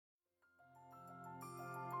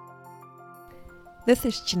This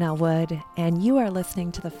is Janelle Wood, and you are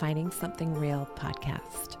listening to the Finding Something Real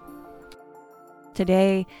podcast.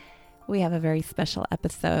 Today, we have a very special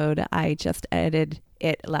episode. I just edited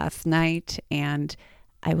it last night, and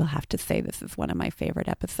I will have to say this is one of my favorite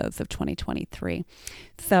episodes of 2023.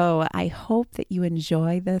 So I hope that you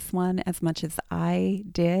enjoy this one as much as I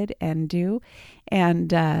did and do.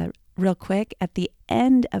 And real quick, at the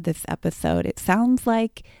end of this episode, it sounds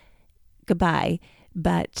like goodbye,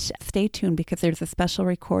 but stay tuned because there's a special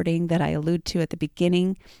recording that I allude to at the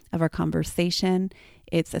beginning of our conversation.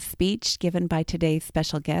 It's a speech given by today's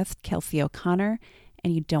special guest, Kelsey O'Connor,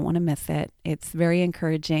 and you don't want to miss it. It's very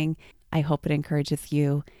encouraging. I hope it encourages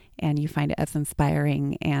you and you find it as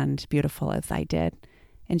inspiring and beautiful as I did.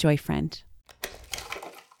 Enjoy, friend.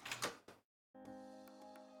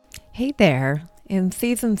 Hey there. In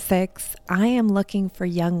season 6, I am looking for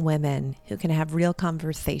young women who can have real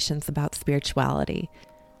conversations about spirituality.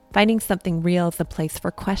 Finding Something Real is a place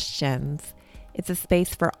for questions. It's a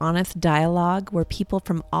space for honest dialogue where people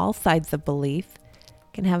from all sides of belief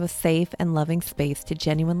can have a safe and loving space to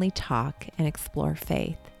genuinely talk and explore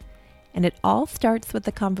faith. And it all starts with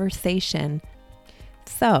the conversation.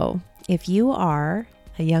 So, if you are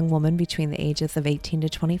a young woman between the ages of 18 to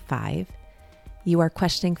 25, you are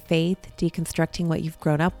questioning faith, deconstructing what you've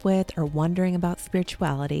grown up with, or wondering about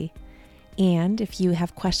spirituality. And if you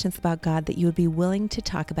have questions about God that you would be willing to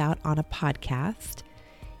talk about on a podcast,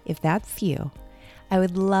 if that's you, I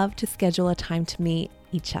would love to schedule a time to meet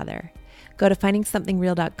each other. Go to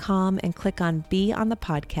findingsomethingreal.com and click on Be on the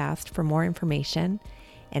Podcast for more information.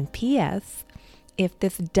 And P.S., if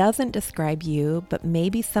this doesn't describe you, but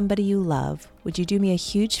maybe somebody you love, would you do me a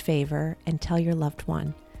huge favor and tell your loved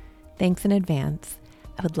one? Thanks in advance.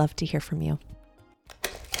 I would love to hear from you.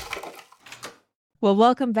 Well,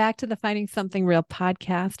 welcome back to the Finding Something Real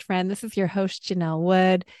podcast, friend. This is your host, Janelle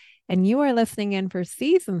Wood, and you are listening in for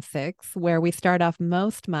season 6, where we start off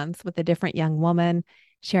most months with a different young woman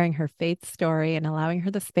sharing her faith story and allowing her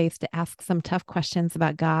the space to ask some tough questions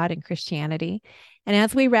about God and Christianity. And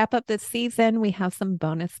as we wrap up this season, we have some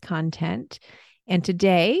bonus content. And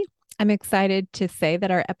today, I'm excited to say that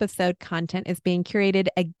our episode content is being curated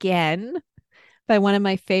again by one of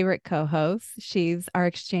my favorite co-hosts. She's our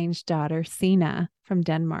exchange daughter, Sina, from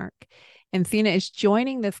Denmark. And Sina is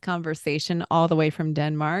joining this conversation all the way from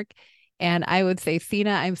Denmark. And I would say,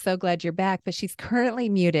 Sina, I'm so glad you're back, but she's currently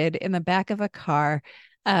muted in the back of a car,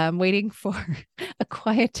 waiting for a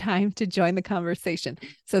quiet time to join the conversation.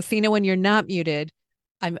 So Sina, when you're not muted,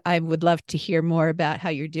 I would love to hear more about how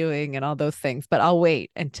you're doing and all those things, but I'll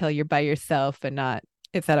wait until you're by yourself and not.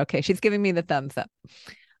 Is that okay? She's giving me the thumbs up.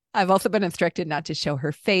 I've also been instructed not to show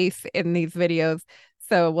her face in these videos.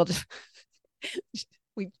 So we'll just,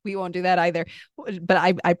 we won't do that either. But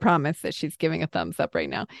I promise that she's giving a thumbs up right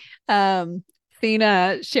now.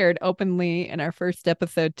 Sina shared openly in our first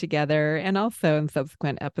episode together and also in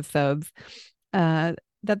subsequent episodes,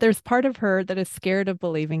 that there's part of her that is scared of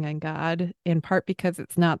believing in God, in part because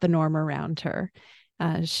it's not the norm around her.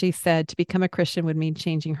 She said to become a Christian would mean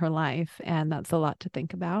changing her life, and that's a lot to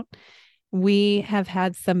think about. We have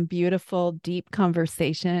had some beautiful, deep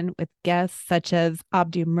conversation with guests such as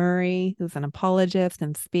Abdu Murray, who's an apologist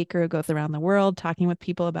and speaker who goes around the world talking with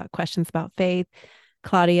people about questions about faith.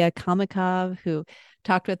 Claudia Kalmikov, who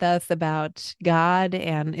talked with us about God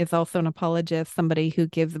and is also an apologist, somebody who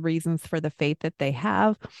gives reasons for the faith that they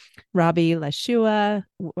have. Robbie Lashua,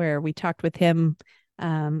 where we talked with him,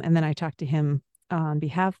 and then I talked to him on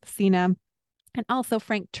behalf of Sina, and also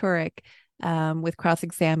Frank Turek with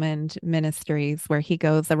Cross-Examined Ministries, where he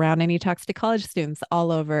goes around and he talks to college students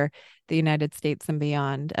all over the United States and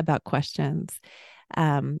beyond about questions.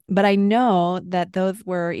 But I know that those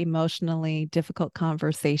were emotionally difficult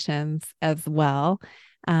conversations as well.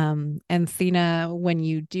 And Sina, when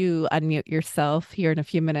you do unmute yourself here in a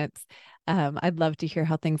few minutes, I'd love to hear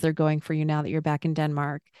how things are going for you now that you're back in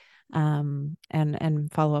Denmark, and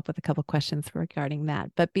follow up with a couple questions regarding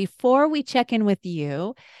that. But before we check in with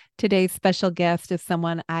you, today's special guest is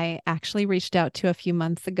someone I actually reached out to a few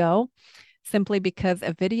months ago, simply because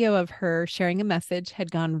a video of her sharing a message had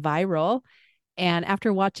gone viral. And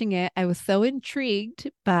after watching it, I was so intrigued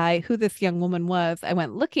by who this young woman was. I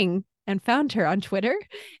went looking and found her on Twitter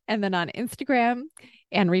and then on Instagram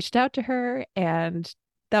and reached out to her. And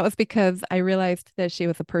that was because I realized that she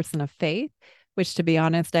was a person of faith, which, to be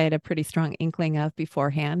honest, I had a pretty strong inkling of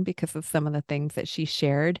beforehand because of some of the things that she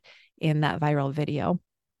shared in that viral video.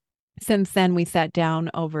 Since then, we sat down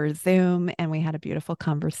over Zoom and we had a beautiful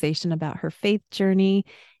conversation about her faith journey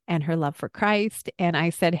and her love for Christ. And I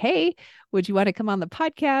said, hey, would you want to come on the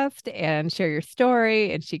podcast and share your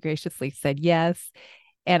story? And she graciously said yes.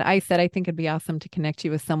 And I said, I think it'd be awesome to connect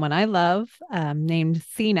you with someone I love named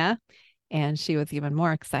Sina. And she was even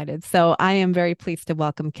more excited. So I am very pleased to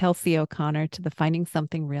welcome Kelsey O'Connor to the Finding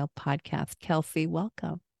Something Real podcast. Kelsey,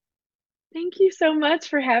 welcome. Thank you so much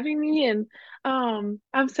for having me. And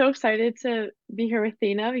I'm so excited to be here with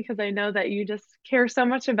Thina because I know that you just care so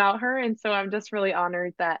much about her. And so I'm just really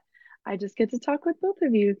honored that I just get to talk with both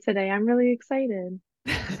of you today. I'm really excited.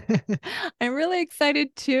 I'm really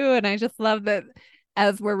excited too. And I just love that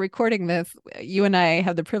as we're recording this, you and I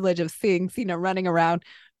have the privilege of seeing Sina running around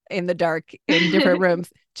in the dark in different rooms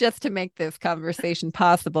just to make this conversation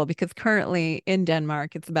possible because currently in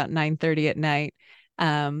Denmark, it's about 9:30 at night.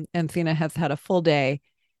 And Sina has had a full day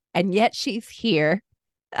and yet she's here.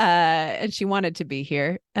 And she wanted to be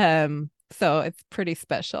here. So it's pretty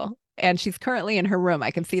special. And she's currently in her room.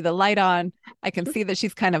 I can see the light on. I can see that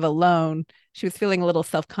she's kind of alone. She was feeling a little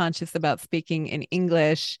self-conscious about speaking in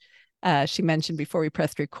English. She mentioned before we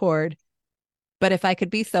pressed record. But if I could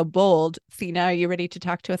be so bold, Sina, are you ready to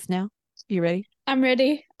talk to us now? You ready? I'm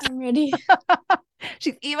ready. I'm ready.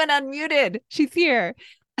 She's even unmuted. She's here.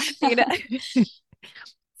 Sina,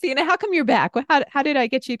 Sina, how come you're back? How did I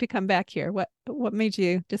get you to come back here? What made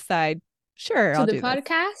you decide? Sure, To I'll the do this.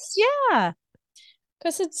 podcast? Yeah.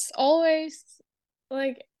 Because it's always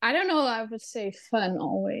like, I don't know, I would say fun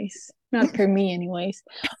always. Not for me, anyways.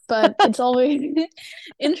 But it's always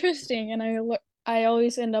interesting. And I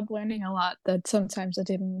always end up learning a lot that sometimes I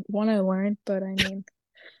didn't want to learn. But I mean,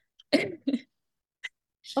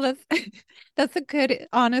 Well, that's a good,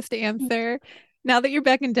 honest answer. Now that you're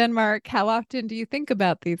back in Denmark, how often do you think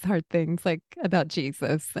about these hard things, like about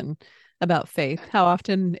Jesus and about faith? How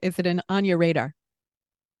often is it on your radar?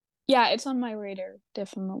 yeah, it's on my radar,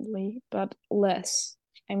 definitely, but less.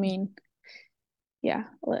 I mean, yeah,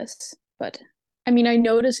 less. But I mean, I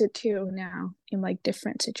notice it too now in like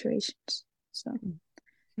different situations. So,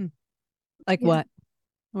 Hmm. Like yeah. what?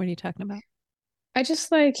 What are you talking about? I just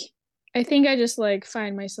like, I think I just like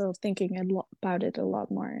find myself thinking about it a lot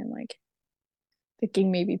more and like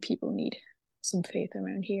thinking maybe people need some faith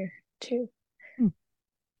around here too. Hmm.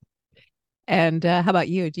 And how about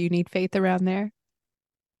you? Do you need faith around there?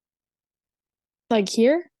 Like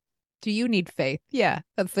here? Do you need faith? Yeah,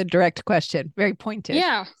 that's a direct question. Very pointed.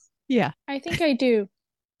 Yeah, Yeah. I think I do.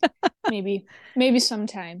 Maybe, maybe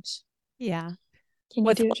sometimes. Yeah. Can you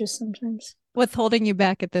What's do it just sometimes? what's holding you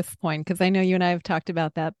back at this point? Because I know you and I have talked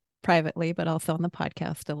about that privately, but also on the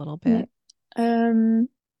podcast a little Yeah. bit. Um,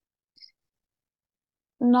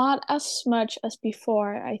 Not as much as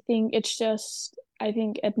before. I think it's just, I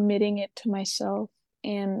think admitting it to myself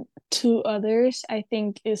and to others, I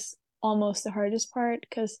think is almost the hardest part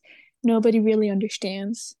because nobody really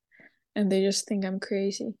understands and they just think I'm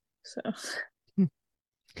crazy. So,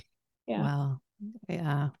 yeah. Wow.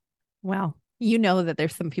 Yeah. Wow. You know that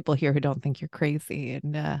there's some people here who don't think you're crazy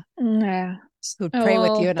and Yeah. who would Oh, pray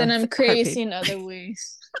with you well, in then a I'm heartbeat. crazy in other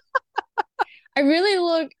ways. I really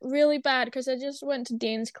look really bad because I just went to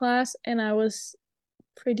dance class and I was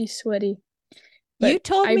pretty sweaty. You But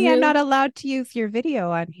told I me I'm not really, allowed to use your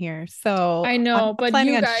video on here, so I I'm know, not but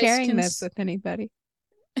planning on sharing this with anybody.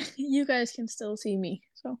 you guys can still see me.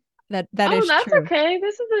 So, That Oh, is that's true. okay.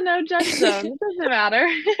 This is a no judge zone. It doesn't matter.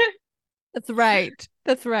 That's right.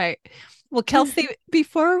 That's right. Well, Kelsey,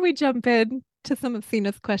 before we jump in to some of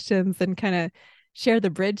Sina's questions and kind of share the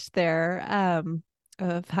bridge there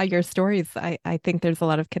of how your stories, I think there's a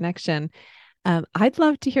lot of connection. I'd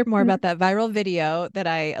love to hear more about that viral video that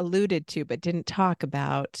I alluded to but didn't talk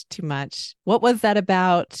about too much. What was that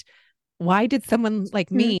about? Why did someone like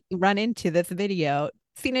me run into this video?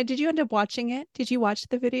 Sina, did you end up watching it? Did you watch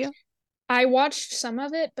the video? I watched some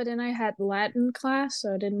of it, but then I had Latin class,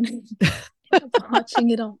 so I didn't end up watching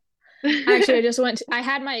it all. Actually, I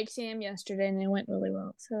had my exam yesterday and it went really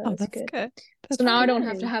well, so Oh, that's that's good. good. So That's now I good. don't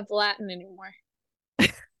have to Nice. have Latin anymore.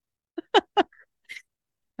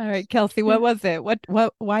 All right, Kelsey, what was it?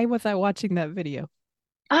 Why was I watching that video?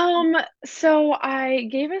 Um, so I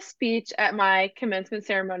gave a speech at my commencement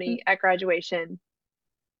ceremony at graduation,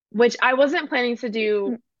 which I wasn't planning to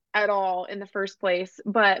do at all in the first place,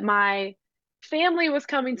 but my family was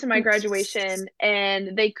coming to my graduation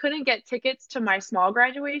and they couldn't get tickets to my small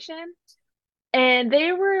graduation. And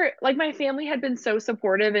they were like, my family had been so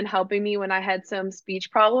supportive in helping me when I had some speech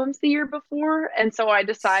problems the year before. And so I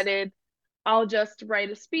decided I'll just write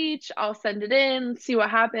a speech, I'll send it in, see what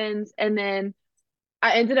happens. And then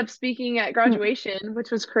I ended up speaking at graduation, which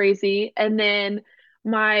was crazy. And then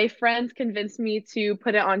my friends convinced me to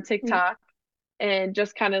put it on TikTok and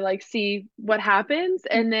just kind of like see what happens.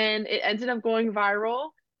 And then it ended up going viral.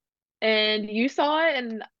 And you saw it,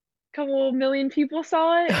 and couple million people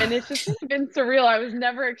saw it, and it's just kind of been surreal. I was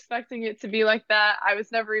never expecting it to be like that. I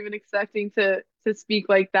was never even expecting to speak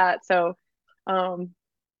like that. So, um,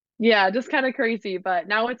 yeah, just kind of crazy. But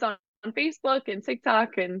now it's on Facebook and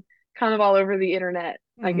TikTok and kind of all over the internet,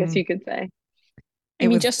 I guess Mm. you could say. I It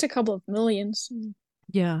mean, was, just a couple of millions.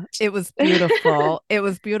 yeah, it was beautiful. It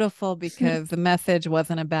was beautiful because the message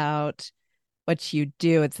wasn't about what you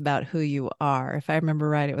do, it's about who you are. If I remember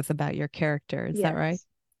right, it was about your character. Is that right? Yes.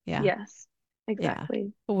 Yeah. Yes, Yeah.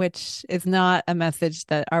 exactly. Which is not a message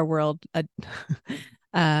that our world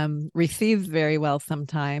receives very well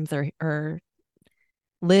sometimes or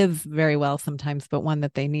lives very well sometimes, but one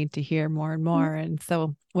that they need to hear more and more. And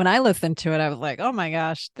so when I listened to it, I was like, oh my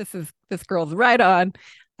gosh, this girl's right on.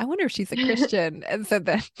 I wonder if she's a Christian. And so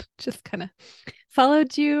then just kind of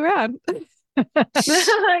followed you around.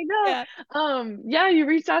 I know. Yeah. Yeah, you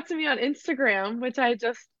reached out to me on Instagram, which I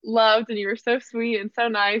just loved, and you were so sweet and so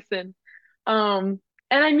nice. Um,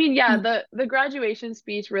 and I mean, yeah, the graduation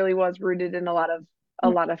speech really was rooted in a lot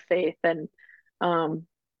of faith, and um,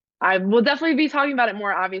 I will definitely be talking about it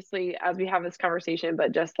more, obviously, as we have this conversation,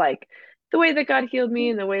 but just like the way that God healed me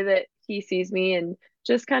and the way that He sees me, and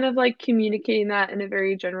just kind of like communicating that in a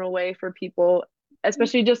very general way for people,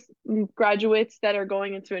 especially just graduates that are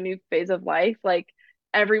going into a new phase of life. Like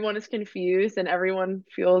everyone is confused and everyone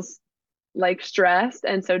feels like stressed.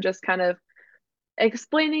 And so just kind of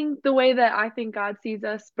explaining the way that I think God sees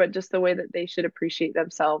us, but just the way that they should appreciate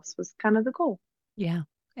themselves was kind of the goal. Yeah.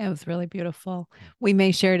 It was really beautiful. We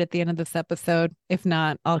may share it at the end of this episode. If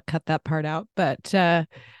not, I'll cut that part out. But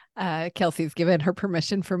Kelsey's given her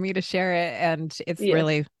permission for me to share it, and it's Yes.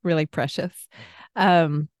 really, really precious.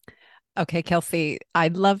 Um, okay, Kelsey,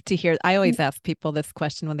 I'd love to hear. I always ask people this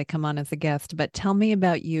question when they come on as a guest, but tell me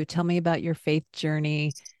about you. Tell me about your faith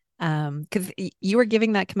journey. Because you were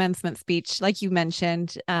giving that commencement speech, like you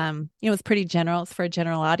mentioned, it was pretty general. It's for a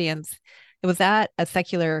general audience. It was at a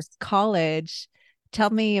secular college. Tell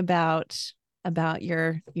me about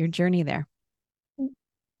your journey there.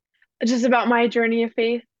 Just about my journey of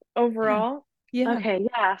faith Yeah. overall. Yeah. Okay,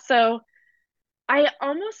 yeah. So I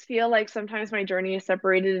almost feel like sometimes my journey is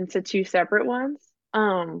separated into two separate ones.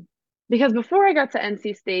 Because before I got to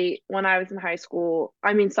NC State, when I was in high school,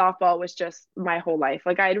 I mean, softball was just my whole life.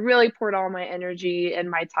 Like I had really poured all my energy and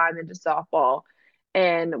my time into softball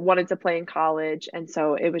and wanted to play in college. And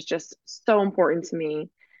so it was just so important to me.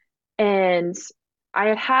 And I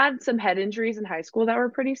had had some head injuries in high school that were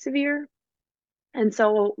pretty severe. And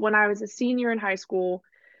so when I was a senior in high school,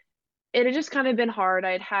 it had just kind of been hard.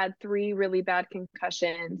 I had had three really bad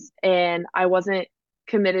concussions and I wasn't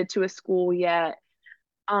committed to a school yet.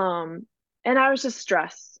 Um, and I was just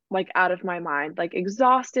stressed, like out of my mind, like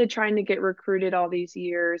exhausted trying to get recruited all these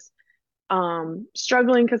years,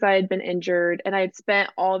 struggling because I had been injured and I had spent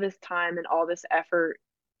all this time and all this effort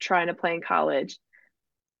trying to play in college.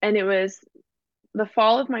 And it was the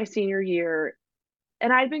fall of my senior year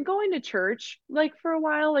and I'd been going to church like for a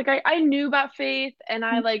while. Like I knew about faith and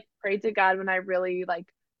I like prayed to God when I really like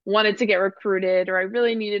wanted to get recruited or I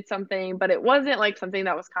really needed something, but it wasn't like something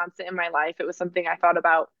that was constant in my life. It was something I thought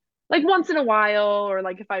about like once in a while or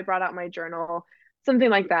like if I brought out my journal, something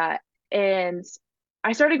like that. And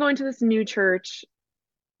I started going to this new church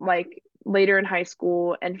like later in high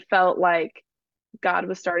school and felt like God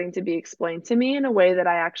was starting to be explained to me in a way that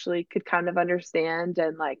I actually could kind of understand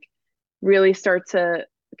and like really start to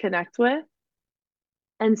connect with.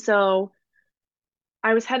 And so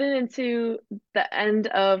I was headed into the end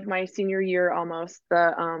of my senior year almost,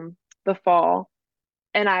 the fall,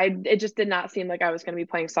 and it just did not seem like I was going to be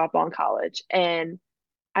playing softball in college. And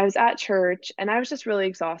I was at church and I was just really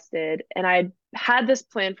exhausted and I had this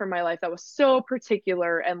plan for my life that was so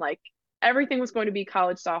particular and like everything was going to be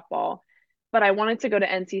college softball, but I wanted to go to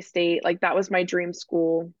NC State, like that was my dream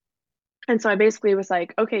school. And so I basically was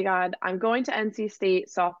like, okay, God, I'm going to NC State,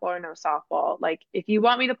 softball or no softball. Like, if you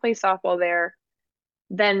want me to play softball there,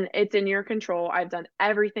 then it's in your control. I've done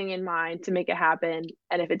everything in mind to make it happen.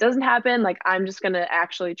 And if it doesn't happen, like, I'm just going to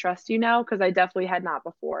actually trust you now because I definitely had not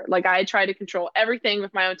before. Like, I tried to control everything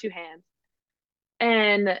with my own two hands.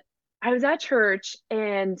 And I was at church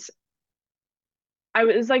and I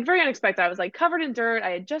was like very unexpected. I was like covered in dirt.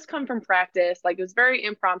 I had just come from practice. Like, it was very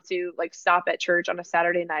impromptu, like, stop at church on a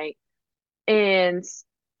Saturday night. And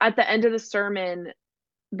at the end of the sermon,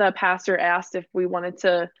 the pastor asked if we wanted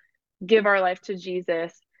to give our life to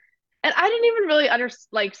Jesus. And I didn't even really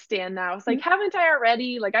like stand that. I was like, haven't I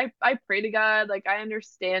already? Like I pray to God, like I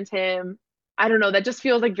understand him. I don't know, that just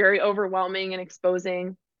feels like very overwhelming and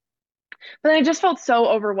exposing. But I just felt so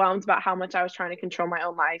overwhelmed about how much I was trying to control my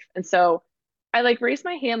own life. And so I like raised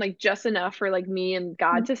my hand like just enough for like me and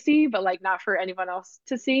God to see, but like not for anyone else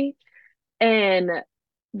to see. And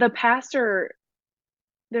the pastor,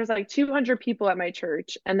 there's like 200 people at my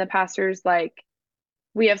church, and the pastor's like,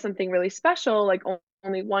 we have something really special. Like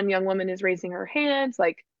only one young woman is raising her hands.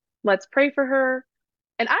 Like, let's pray for her.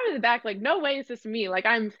 And I'm in the back, like, no way is this me. Like,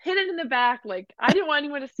 I'm hidden in the back. Like, I didn't want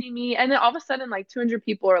anyone to see me. And then all of a sudden, like, 200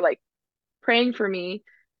 people are like praying for me.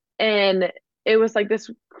 And it was like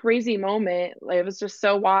this crazy moment. Like, it was just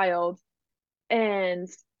so wild. And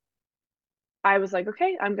I was like,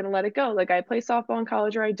 okay, I'm going to let it go. Like, I play softball in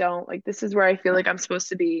college or I don't. Like, this is where I feel like I'm supposed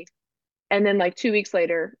to be. And then, like, 2 weeks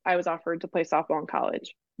later, I was offered to play softball in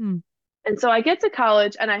college. Hmm. And so I get to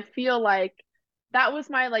college and I feel like that was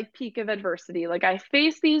my like peak of adversity. Like I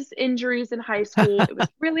faced these injuries in high school. It was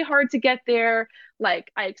really hard to get there.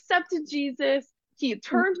 Like I accepted Jesus. He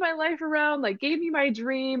turned my life around, like gave me my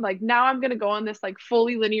dream. Like now I'm going to go on this like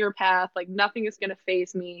fully linear path. Like nothing is going to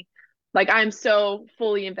phase me. Like I'm so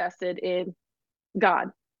fully invested in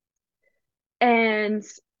God. And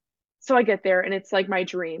so I get there and it's like my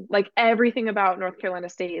dream. Like everything about North Carolina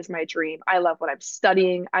State is my dream. I love what I'm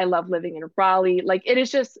studying. I love living in Raleigh. Like it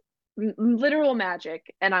is just literal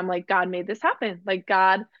magic. And I'm like, God made this happen. Like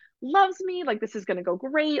God loves me. Like this is going to go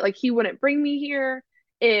great. Like he wouldn't bring me here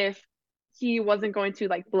if he wasn't going to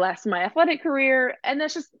like bless my athletic career. And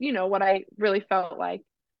that's just, what I really felt like.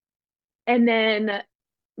 And then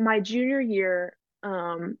my junior year,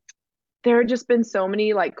 there had just been so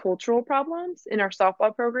many like cultural problems in our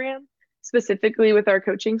softball program, specifically with our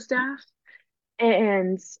coaching staff.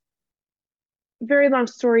 And very long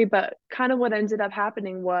story, but kind of what ended up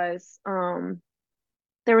happening was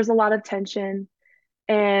there was a lot of tension,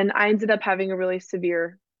 and I ended up having a really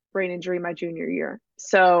severe brain injury my junior year.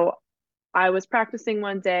 So I was practicing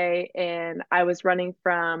one day and I was running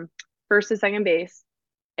from first to second base,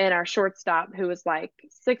 and our shortstop, who was like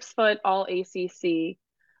 6 foot, all ACC,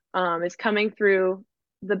 is coming through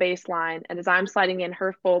the baseline. And as I'm sliding in,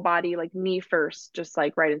 her full body, like knee first, just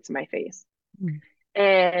like right into my face. Hmm.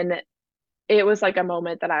 And it was like a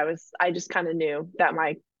moment that I just kind of knew that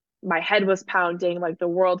my head was pounding, like the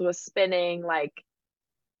world was spinning, like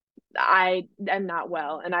I am not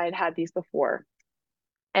well. And I had had these before.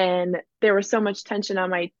 And there was so much tension on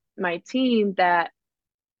my team that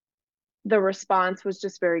the response was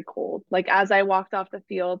just very cold. Like as I walked off the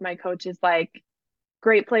field, my coach is like,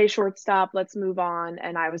 great play, shortstop, let's move on.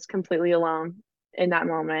 And I was completely alone in that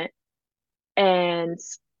moment. And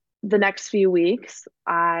the next few weeks,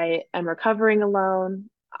 I am recovering alone.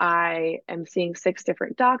 I am seeing 6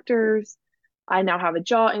 different doctors. I now have a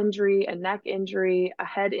jaw injury, a neck injury, a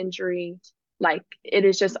head injury. Like it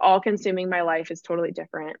is just all consuming. My life is totally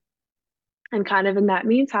different. And kind of in that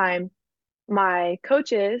meantime, my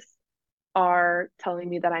coaches are telling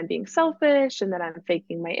me that I'm being selfish and that I'm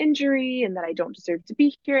faking my injury and that I don't deserve to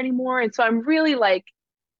be here anymore. And so I'm really like,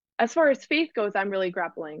 as far as faith goes, I'm really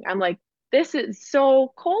grappling. I'm like, this is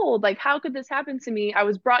so cold. Like, how could this happen to me? I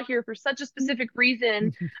was brought here for such a specific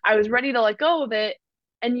reason. I was ready to let go of it.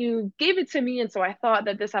 And you gave it to me. And so I thought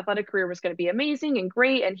that this athletic career was going to be amazing and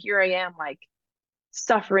great. And here I am, like,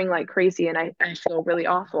 suffering like crazy. And I feel really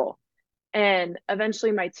awful. And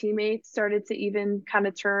eventually my teammates started to even kind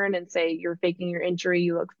of turn and say, you're faking your injury.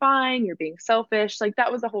 You look fine. You're being selfish. Like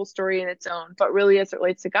that was a whole story in its own. But really, as it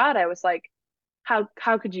relates to God, I was like,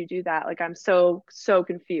 how could you do that? Like, I'm so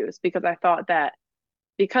confused because I thought that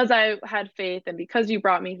because I had faith and because you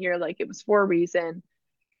brought me here, like it was for a reason.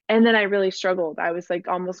 And then I really struggled. I was like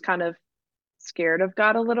almost kind of scared of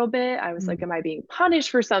God a little bit. I was like, Hmm. am I being punished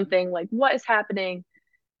for something? Like, what is happening?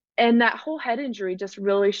 And that whole head injury just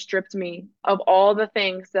really stripped me of all the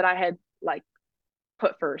things that I had like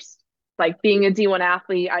put first. Like being a D1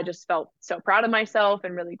 athlete, I just felt so proud of myself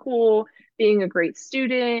and really cool. Being a great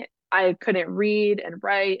student, I couldn't read and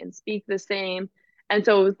write and speak the same. And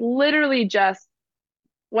so it was literally just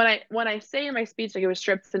when I say in my speech, like it was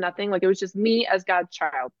stripped to nothing, like it was just me as God's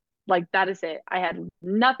child. Like that is it. I had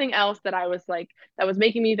nothing else that I was like that was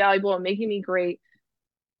making me valuable and making me great.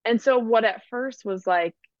 And so what at first was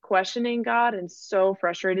like questioning God and so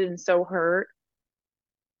frustrated and so hurt,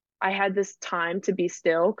 I had this time to be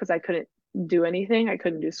still because I couldn't do anything. I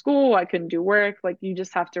couldn't do school. I couldn't do work. Like you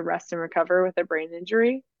just have to rest and recover with a brain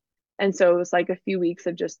injury. And so it was like a few weeks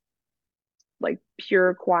of just like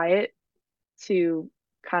pure quiet to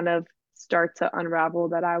kind of start to unravel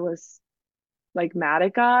that I was like mad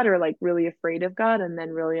at God or like really afraid of God, and then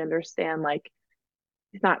really understand like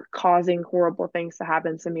he's not causing horrible things to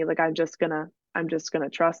happen to me. Like I'm just gonna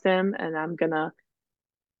trust him and I'm gonna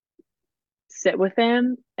sit with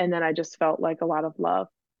him. And then I just felt like a lot of love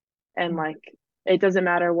and like It doesn't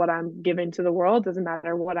matter what I'm giving to the world, doesn't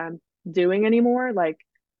matter what I'm doing anymore. Like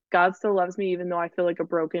God still loves me even though I feel like a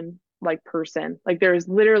broken like person. Like there's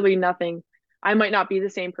literally nothing. I might not be the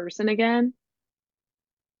same person again,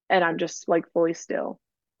 and I'm just like fully still.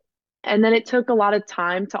 And then it took a lot of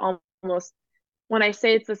time to almost, when I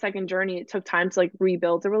say it's the second journey, it took time to like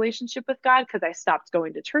rebuild a relationship with God because I stopped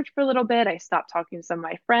going to church for a little bit. I stopped talking to some of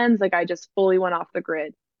my friends. Like I just fully went off the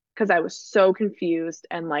grid because I was so confused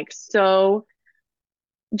and like so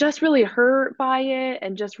just really hurt by it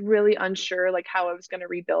and just really unsure like how I was going to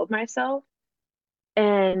rebuild myself.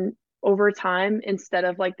 And over time, instead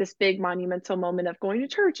of like this big monumental moment of going to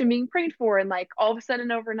church and being prayed for, and like all of a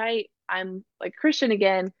sudden overnight, I'm like Christian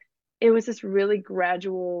again, it was this really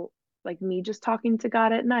gradual, like me just talking to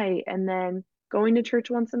God at night and then going to church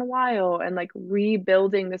once in a while and like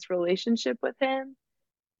rebuilding this relationship with Him.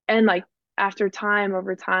 And like after time,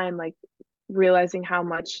 over time, like realizing how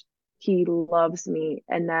much He loves me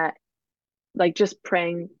and that like just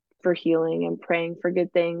praying for healing and praying for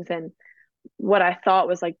good things and what I thought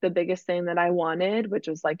was like the biggest thing that I wanted, which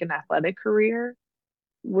was like an athletic career,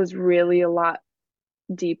 was really a lot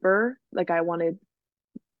deeper. Like I wanted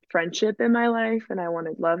friendship in my life and I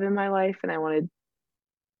wanted love in my life and I wanted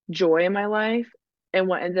joy in my life. And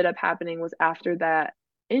what ended up happening was after that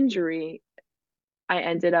injury, I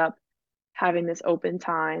ended up having this open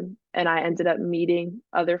time and I ended up meeting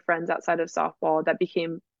other friends outside of softball that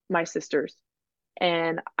became my sisters.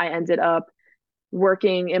 And I ended up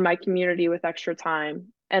working in my community with extra time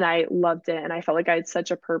and I loved it and I felt like I had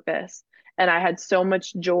such a purpose and I had so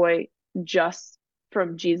much joy just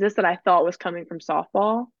from Jesus that I thought was coming from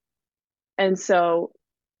softball. And so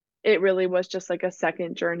it really was just like a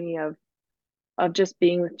second journey of just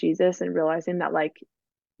being with Jesus and realizing that like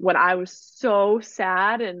when I was so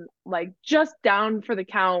sad and like just down for the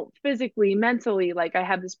count physically, mentally, like I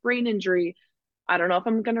have this brain injury. I don't know if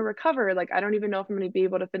I'm going to recover. Like I don't even know if I'm going to be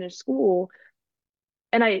able to finish school.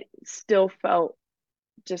 And I still felt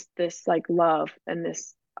just this like love and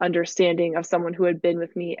this understanding of someone who had been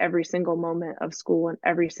with me every single moment of school and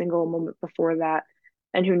every single moment before that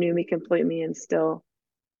and who knew me completely and still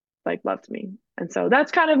like loved me. And so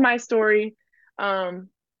that's kind of my story um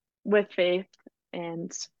with faith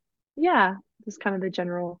and yeah, just kind of the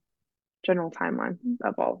general timeline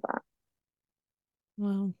of all of that.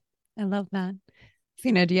 Well, I love that.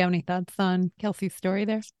 Sina, do you have any thoughts on Kelsey's story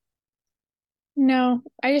there? No,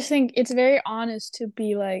 I just think it's very honest to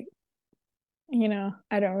be like,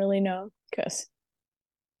 I don't really know because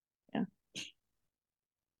yeah,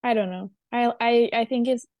 I don't know. I think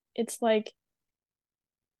it's like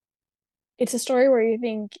it's a story where you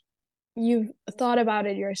think you've thought about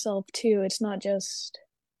it yourself too. It's not just,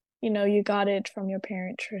 you got it from your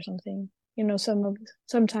parents or something.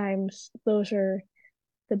 Sometimes those are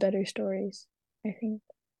the better stories, I think.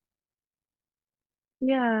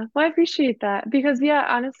 Yeah, well, I appreciate that because yeah,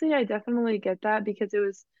 honestly, I definitely get that because it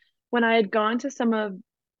was when I had gone to some of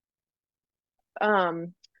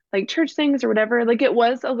um like church things or whatever, like it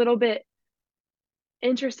was a little bit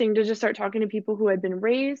interesting to just start talking to people who had been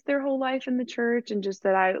raised their whole life in the church and just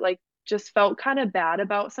that I like just felt kind of bad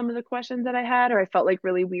about some of the questions that I had or I felt like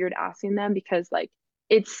really weird asking them because like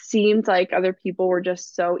it seemed like other people were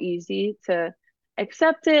just so easy to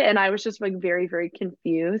accept it and I was just like very very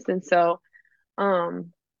confused and so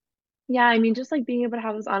um yeah, I mean, just like being able to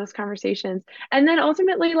have those honest conversations and then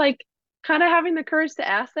ultimately like kind of having the courage to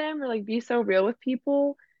ask them or like be so real with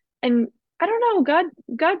people. And I don't know,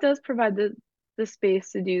 God does provide the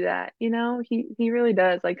space to do that, you know? He really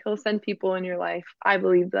does. Like he'll send people in your life, I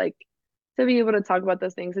believe, like to be able to talk about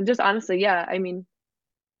those things. And just honestly, yeah, I mean,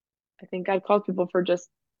 I think God calls people for just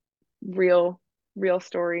real, real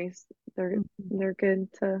stories. They're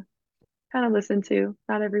good to kind of listen to.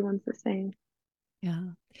 Not everyone's the same. Yeah.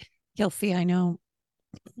 Kelsey, I know,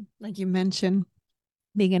 like you mentioned,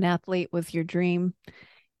 being an athlete was your dream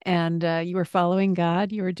and you were following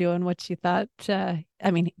God. You were doing what you thought,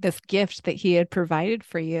 I mean, this gift that He had provided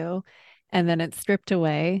for you, and then it's stripped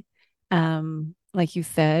away. Like you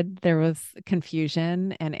said, there was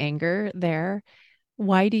confusion and anger there.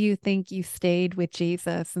 Why do you think you stayed with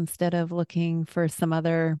Jesus instead of looking for some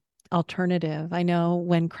other alternative? I know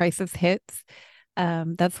when crisis hits,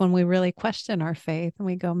 that's when we really question our faith and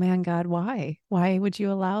we go, man, God, why? Why would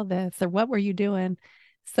you allow this? Or what were you doing?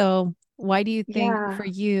 So, why do you think for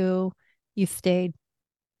Yeah, you, you stayed?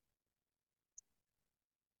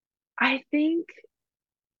 I think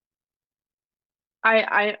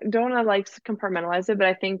I don't want to like compartmentalize it, but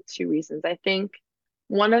I think two reasons. I think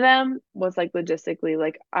one of them was like logistically,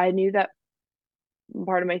 like I knew that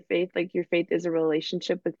part of my faith, like your faith is a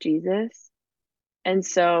relationship with Jesus. And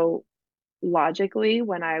so logically,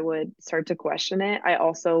 when I would start to question it, I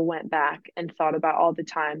also went back and thought about all the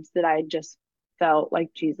times that I just felt like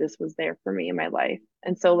Jesus was there for me in my life.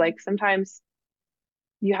 And so like sometimes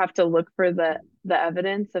you have to look for the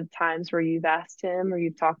evidence of times where you've asked him or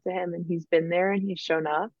you've talked to him and he's been there and he's shown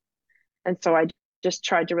up. And so I just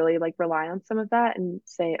tried to really like rely on some of that and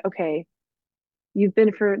say, okay, you've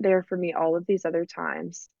been for there for me all of these other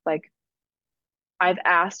times. Like I've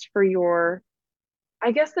asked for your,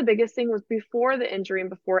 I guess the biggest thing was before the injury and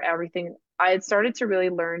before everything, I had started to really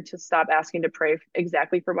learn to stop asking to pray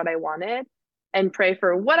exactly for what I wanted and pray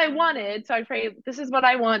for what I wanted. So I pray, this is what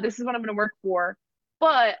I want, this is what I'm going to work for.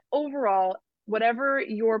 But overall, whatever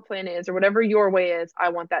your plan is or whatever your way is, I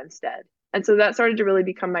want that instead. And so that started to really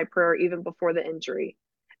become my prayer even before the injury.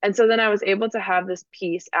 And so then I was able to have this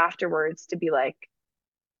peace afterwards to be like,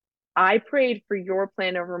 I prayed for your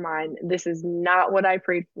plan over mine. This is not what I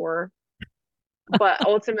prayed for, but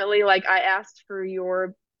ultimately like I asked for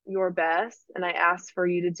your best and I asked for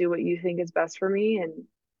you to do what you think is best for me,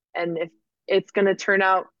 and if it's going to turn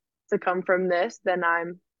out to come from this, then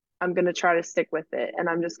I'm going to try to stick with it, and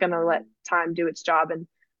I'm just going to let time do its job and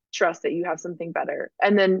trust that you have something better.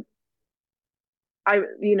 And then I,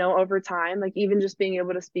 you know, over time, like even just being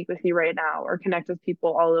able to speak with you right now or connect with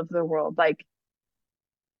people all over the world, like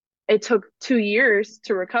it took 2 years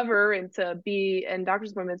to recover and to be in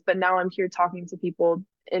doctor's appointments, but now I'm here talking to people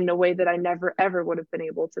in a way that I never ever would have been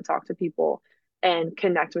able to talk to people and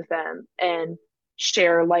connect with them and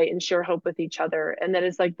share light and share hope with each other. And that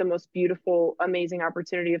is like the most beautiful, amazing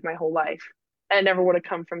opportunity of my whole life. And it never would have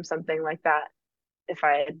come from something like that if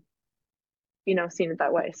I had, you know, seen it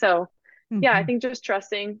that way. So yeah, I think just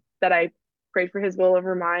trusting that I prayed for his will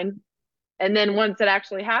over mine. And then once it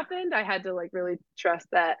actually happened, I had to like really trust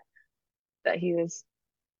that he was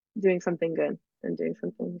doing something good and doing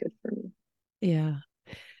something good for me. Yeah.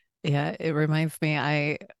 Yeah. It reminds me,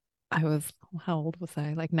 I was, how old was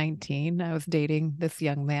I? Like 19. I was dating this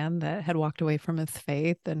young man that had walked away from his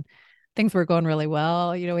faith and things were going really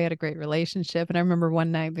well. You know, we had a great relationship. And I remember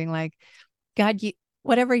one night being like, God,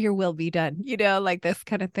 whatever your will be done, you know, like this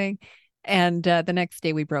kind of thing. And the next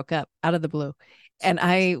day we broke up out of the blue. And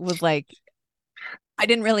I was like, I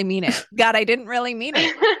didn't really mean it. God, I didn't really mean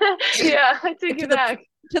it. Yeah, I take to it the back.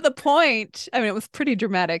 to the point, I mean, it was pretty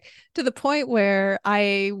dramatic, to the point where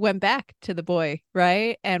I went back to the boy,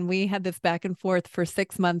 right? And we had this back and forth for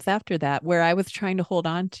 6 months after that, where I was trying to hold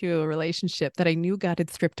on to a relationship that I knew God had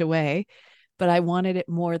stripped away, but I wanted it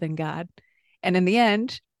more than God. And in the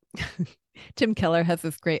end, Tim Keller has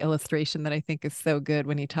this great illustration that I think is so good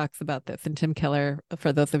when he talks about this. And Tim Keller,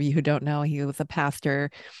 for those of you who don't know, he was a pastor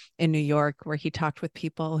in New York where he talked with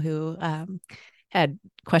people who had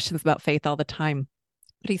questions about faith all the time.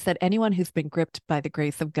 But he said, anyone who's been gripped by the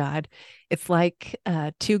grace of God, it's like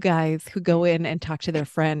two guys who go in and talk to their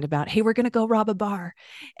friend about, hey, we're going to go rob a bar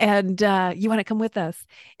and you want to come with us?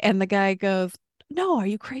 And the guy goes, no, are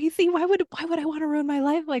you crazy? Why would I want to ruin my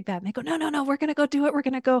life like that? And they go, no, we're gonna go do it. We're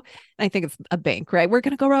gonna go. And I think it's a bank, right? We're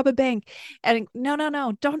gonna go rob a bank. And no,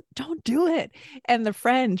 don't do it. And the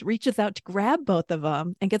friend reaches out to grab both of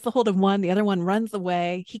them and gets a hold of one. The other one runs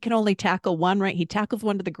away. He can only tackle one, right? He tackles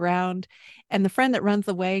one to the ground. And the friend that runs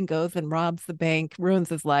away and goes and robs the bank, ruins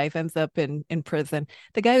his life, ends up in prison.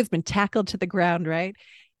 The guy who's been tackled to the ground, right?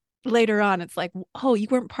 Later on, it's like, oh, you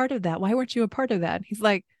weren't part of that. Why weren't you a part of that? He's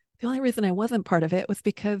like, the only reason I wasn't part of it was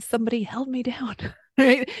because somebody held me down,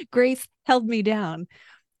 right? Grace held me down.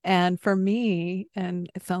 And for me, and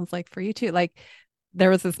it sounds like for you too, like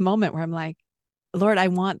there was this moment where I'm like, Lord, I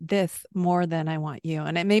want this more than I want you.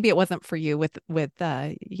 And maybe it wasn't for you with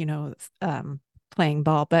playing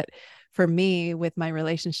ball, but for me, with my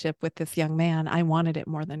relationship with this young man, I wanted it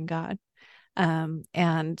more than God.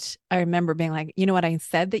 And I remember being like, you know what, I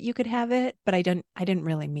said that you could have it, but I didn't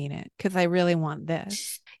really mean it because I really want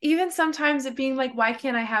this. Even sometimes it being like, why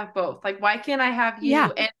can't I have both? Like, why can't I have you? Yeah.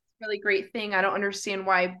 And it's a really great thing. I don't understand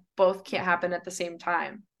why both can't happen at the same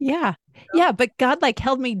time. Yeah. Yeah. But God like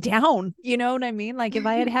held me down. You know what I mean? Like if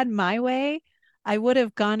I had had my way, I would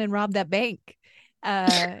have gone and robbed that bank.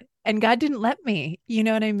 And God didn't let me, you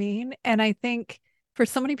know what I mean? And I think for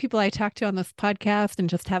so many people I talk to on this podcast and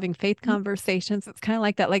just having faith conversations, it's kind of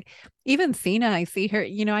like that. Like even Sina, I see her,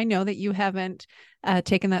 you know, I know that you haven't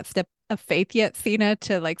taken that step of faith yet, Sina,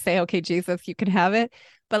 to like say, okay, Jesus, you can have it.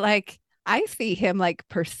 But like, I see him like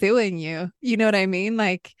pursuing you, you know what I mean?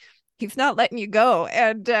 Like he's not letting you go.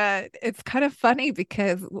 And it's kind of funny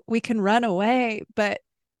because we can run away, but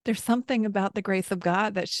there's something about the grace of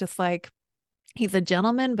God that's just like, he's a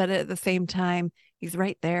gentleman, but at the same time, he's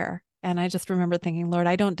right there. And I just remember thinking, Lord,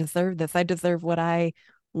 I don't deserve this. I deserve what I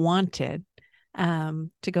wanted.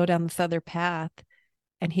 to go down this other path.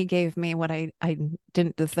 And he gave me what I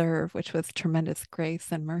didn't deserve, which was tremendous grace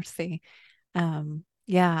and mercy.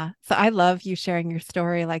 Yeah. So I love you sharing your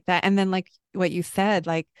story like that. And then like what you said,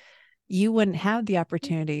 like you wouldn't have the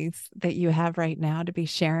opportunities that you have right now to be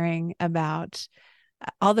sharing about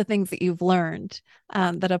all the things that you've learned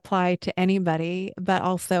that apply to anybody, but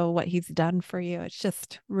also what he's done for you. It's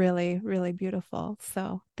just really, really beautiful.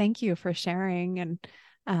 So thank you for sharing and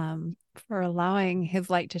for allowing his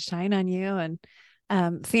light to shine on you.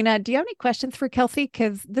 And Sina, do you have any questions for Kelsey?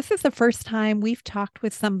 Because this is the first time we've talked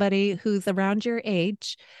with somebody who's around your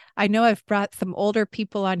age. I know I've brought some older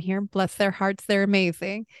people on here. Bless their hearts, they're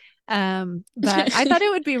amazing. But I thought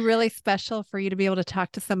it would be really special for you to be able to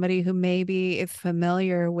talk to somebody who maybe is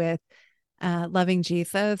familiar with loving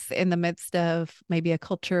Jesus in the midst of maybe a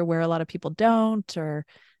culture where a lot of people don't, or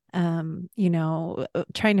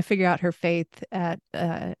trying to figure out her faith at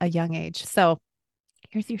a young age. So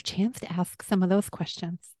here's your chance to ask some of those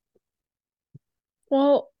questions.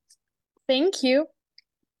 Well, thank you.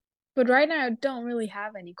 But right now, I don't really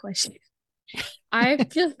have any questions. I've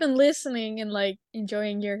just been listening and like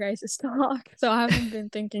enjoying your guys' talk, so I haven't been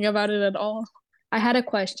thinking about it at all. I had a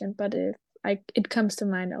question, but if it comes to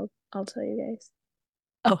mind, I'll tell you guys.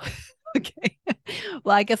 Oh, okay.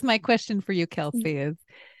 Well, I guess my question for you, Kelsey, is,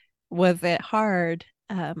 was it hard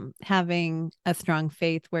having a strong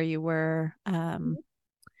faith where you were?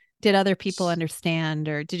 Did other people understand,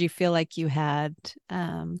 or did you feel like you had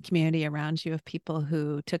community around you of people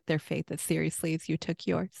who took their faith as seriously as you took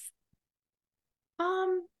yours?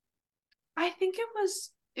 I think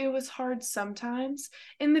it was hard sometimes.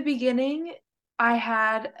 In the beginning, I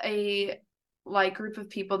had a like group of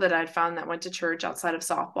people that I'd found that went to church outside of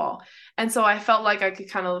softball. And so I felt like I could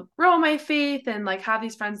kind of grow my faith and like have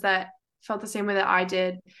these friends that felt the same way that I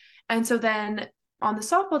did. And so then on the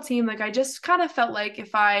softball team, like I just kind of felt like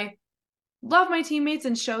if I love my teammates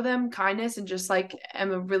and show them kindness and just like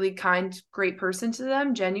am a really kind, great person to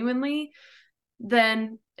them genuinely,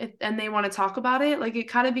 then and they want to talk about it, like it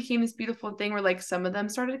kind of became this beautiful thing where like some of them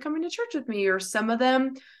started coming to church with me, or some of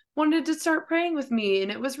them wanted to start praying with me,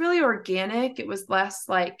 and it was really organic. It was less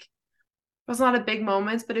like, it was not a big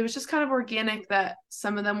moments, but it was just kind of organic that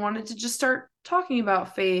some of them wanted to just start talking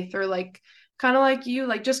about faith, or like kind of like you,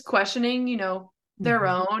 like just questioning, their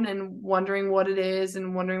own and wondering what it is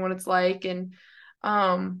and wondering what it's like. And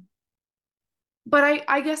but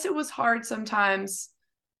I guess it was hard sometimes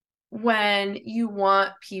when you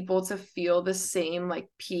want people to feel the same like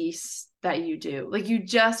peace that you do. Like you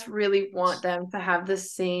just really want them to have the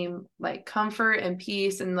same like comfort and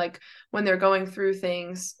peace, and like when they're going through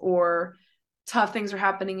things or tough things are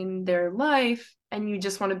happening in their life, and you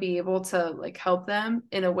just want to be able to like help them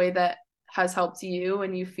in a way that has helped you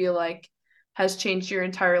and you feel like has changed your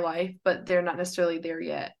entire life, but they're not necessarily there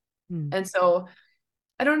yet. And so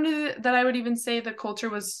I don't know that I would even say the culture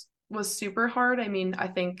was super hard. I mean, I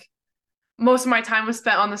think most of my time was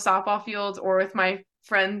spent on the softball field or with my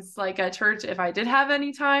friends like at church if I did have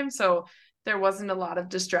any time. So there wasn't a lot of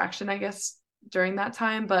distraction, I guess, during that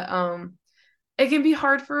time. But it can be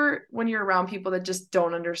hard for when you're around people that just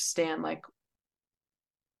don't understand, like,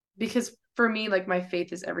 because for me, like my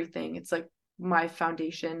faith is everything. It's like my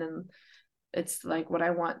foundation, and it's like what I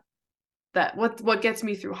want, that what gets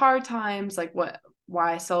me through hard times, like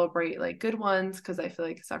why I celebrate like good ones, because I feel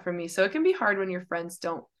like it's not for me. So it can be hard when your friends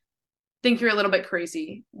don't think you're a little bit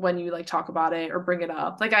crazy when you like talk about it or bring it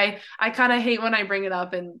up. Like I kind of hate when I bring it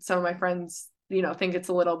up and some of my friends, think it's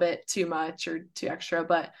a little bit too much or too extra,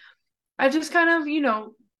 but I've just kind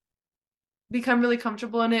of, become really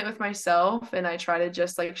comfortable in it with myself. And I try to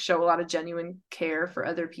just like show a lot of genuine care for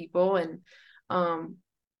other people. And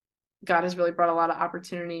God has really brought a lot of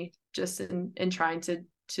opportunity just in trying to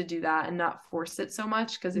do that and not force it so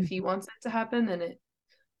much. Because if he wants it to happen,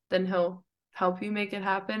 then he'll help you make it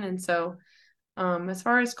happen. And so as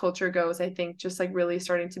far as culture goes, I think just like really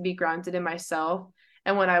starting to be grounded in myself.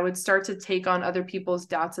 And when I would start to take on other people's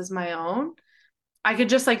doubts as my own, I could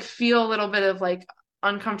just like feel a little bit of like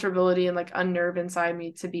uncomfortability and like unnerve inside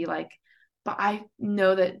me to be like, but I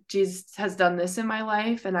know that Jesus has done this in my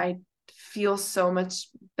life, and I feel so much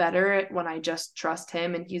better when I just trust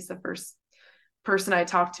him, and he's the first person I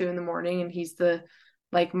talk to in the morning, and he's the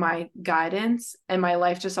like my guidance, and my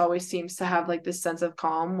life just always seems to have like this sense of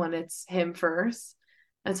calm when it's him first.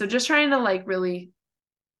 And so just trying to like really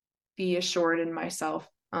be assured in myself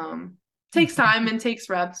takes time and takes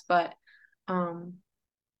reps, but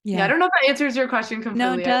yeah, I don't know if that answers your question completely.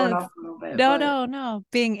 No, it does. I went off a little bit, No.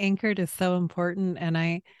 Being anchored is so important. And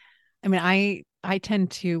I mean, I tend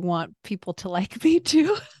to want people to like me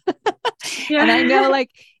too. Yeah. And I know like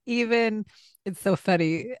even It's so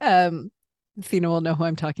funny. Sina will know who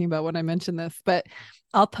I'm talking about when I mention this, but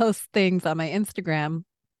I'll post things on my Instagram,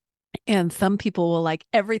 and some people will like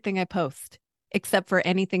everything I post, except for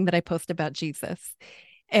anything that I post about Jesus.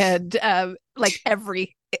 And like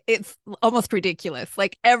it's almost ridiculous.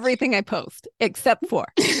 Like everything I post, except for.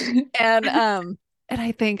 And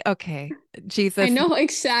I think, okay, Jesus. I know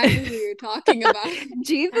exactly who you're talking about.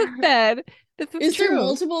 Jesus said, this is there true.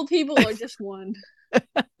 multiple people or just one?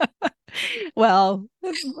 Well,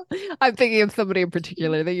 I'm thinking of somebody in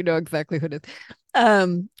particular that you know exactly who it is.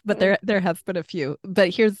 But there has been a few.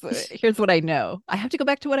 But here's what I know. I have to go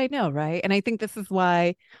back to what I know, right? And I think this is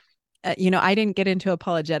why, I didn't get into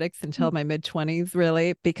apologetics until my mid-20s,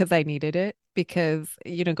 really, because I needed it. Because,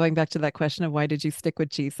 going back to that question of why did you stick with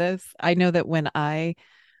Jesus? I know that when I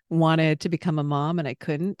wanted to become a mom and I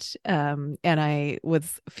couldn't, and I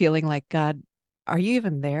was feeling like, God, are you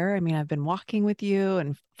even there? I mean, I've been walking with you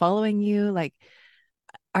and following you. Like,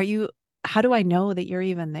 how do I know that you're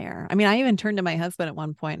even there? I mean, I even turned to my husband at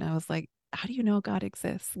one point and I was like, how do you know God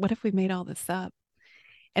exists? What if we made all this up?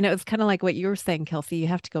 And it was kind of like what you were saying, Kelsey, you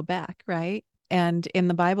have to go back, right? And in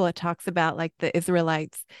the Bible, it talks about like the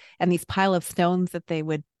Israelites and these pile of stones that they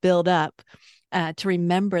would build up to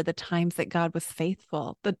remember the times that God was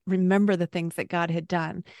faithful, but remember the things that God had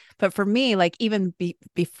done. But for me, like even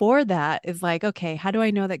before that is like, okay, how do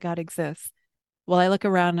I know that God exists? Well, I look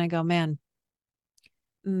around and I go, man,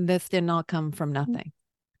 this didn't all come from nothing,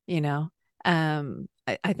 you know?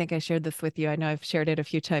 I think I shared this with you. I know I've shared it a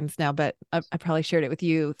few times now, but I probably shared it with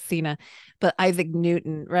you, Sina. But Isaac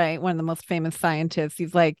Newton, right? One of the most famous scientists.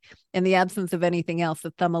 He's like, in the absence of anything else,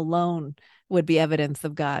 the thumb alone would be evidence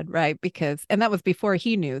of God, right? And that was before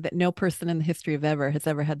he knew that no person in the history of ever has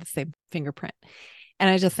ever had the same fingerprint. And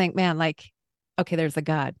I just think, man, like, okay, there's a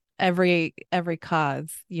God. Every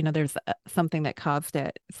cause, there's something that caused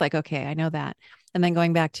it. It's like, okay, I know that. And then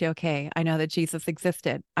going back to, okay, I know that Jesus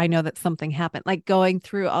existed. I know that something happened. Like going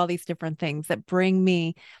through all these different things that bring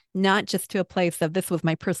me not just to a place of this was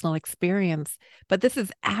my personal experience, but this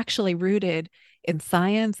is actually rooted in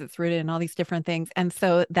science. It's rooted in all these different things. And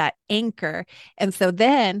so that anchor. And so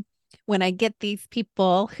then when I get these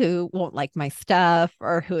people who won't like my stuff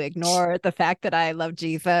or who ignore the fact that I love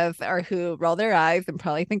Jesus or who roll their eyes and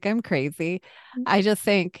probably think I'm crazy, I just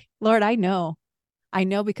think, Lord, I know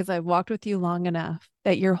because I've walked with you long enough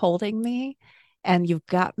that you're holding me and you've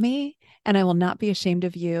got me and I will not be ashamed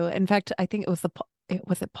of you. In fact, I think was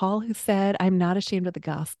it Paul who said, I'm not ashamed of the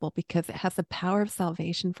gospel because it has the power of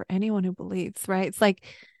salvation for anyone who believes, right? It's like,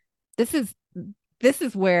 this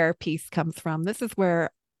is where peace comes from. This is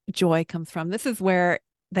where joy comes from. This is where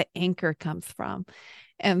the anchor comes from.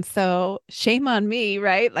 And so shame on me,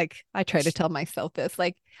 right? Like I try to tell myself this,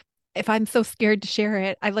 like, if I'm so scared to share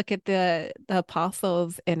it, I look at the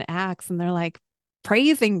apostles in Acts and they're like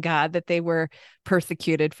praising God that they were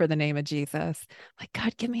persecuted for the name of Jesus. Like,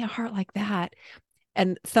 God, give me a heart like that.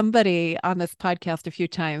 And somebody on this podcast a few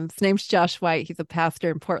times, his name's Josh White. He's a pastor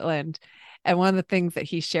in Portland. And one of the things that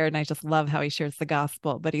he shared, and I just love how he shares the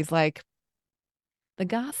gospel, but he's like, the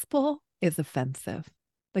gospel is offensive.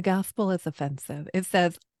 The gospel is offensive. It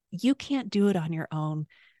says, you can't do it on your own.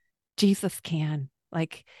 Jesus can.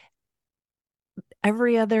 Like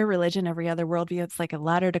every other religion, every other worldview, it's like a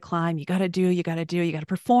ladder to climb. You got to do, you got to do, you got to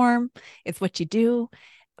perform. It's what you do.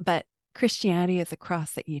 But Christianity is a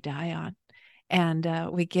cross that you die on.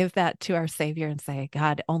 And we give that to our Savior and say,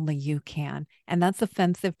 God, only you can. And that's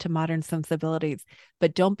offensive to modern sensibilities.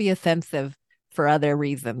 But don't be offensive for other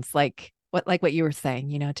reasons, like what you were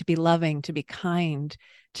saying, to be loving, to be kind,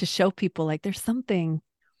 to show people like there's something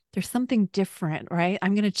different, right?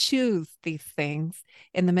 I'm going to choose these things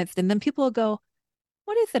in the midst. And then people will go,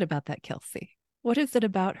 what is it about that Kelsey? What is it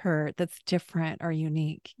about her that's different or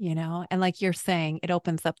unique, And like you're saying, it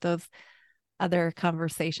opens up those other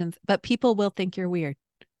conversations, but people will think you're weird.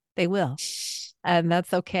 They will. And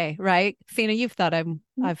that's okay, right? Sina, you've thought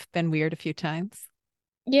I've been weird a few times.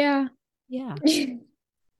 Yeah. Yeah.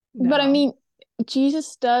 But I No. mean,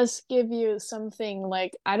 Jesus does give you something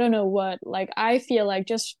like, I don't know what, like I feel like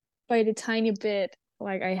just by the tiny bit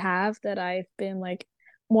like I have that I've been like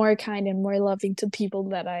more kind and more loving to people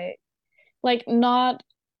that I like, not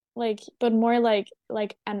like, but more like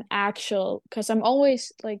an actual, because I'm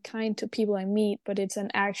always like kind to people I meet, but it's an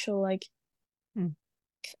actual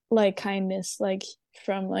like kindness, like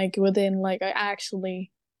from like within, like I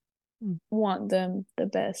actually want them the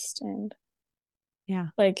best and Yeah.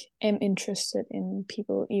 like am interested in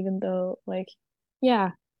people, even though like,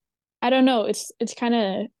 yeah, I don't know, it's kind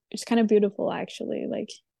of beautiful actually. Like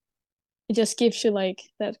it just gives you like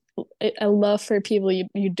that a love for people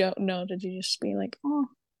you don't know, that you just be like, oh.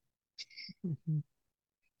 Mm-hmm.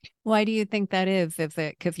 Why do you think that is? Is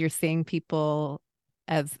it because you're seeing people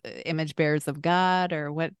as image bearers of God,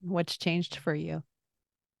 or what's changed for you?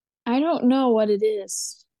 I don't know what it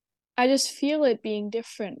is. I just feel it being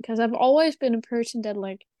different because I've always been a person that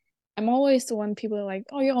like I'm always the one people are like,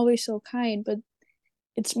 "Oh, you're always so kind," but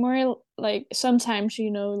it's more like sometimes,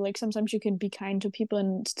 like sometimes you can be kind to people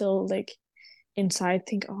and still like inside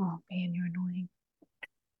think, "Oh man, you're annoying."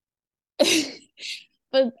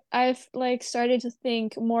 But I've like started to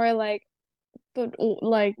think more like, but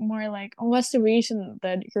like more like, oh, what's the reason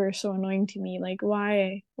that you're so annoying to me? Like,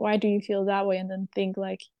 why do you feel that way? And then think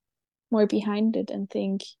like more behind it and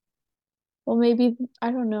think, well, maybe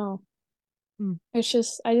I don't know. Mm. I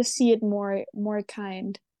just see it more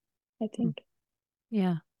kind, I Mm. think.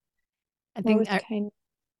 Yeah. I More think with kind.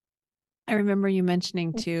 I remember you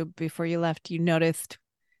mentioning too before you left, you noticed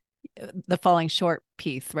the falling short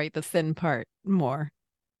piece, right? The sin part more.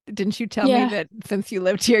 Didn't you tell me Yeah. that since you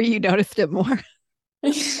lived here, you noticed it more?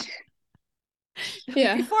 Like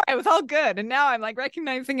Yeah. before, I was all good, and now I'm like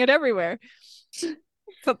recognizing it everywhere.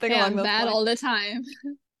 Something Yeah, along I'm those bad lines. all the time.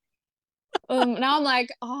 Now I'm like,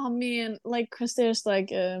 oh man, like, cause there was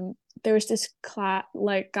this class,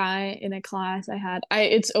 like, guy in a class I had.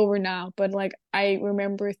 It's over now, but like, I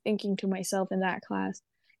remember thinking to myself in that class,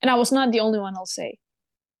 and I was not the only one, I'll say.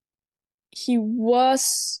 He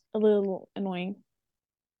was a little annoying,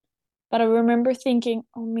 but I remember thinking,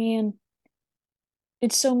 oh man,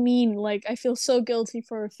 it's so mean. Like, I feel so guilty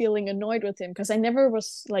for feeling annoyed with him because I never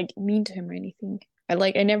was like mean to him or anything. I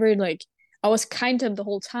never like, I was kind to him the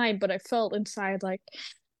whole time, but I felt inside like,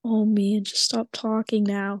 oh man, just stop talking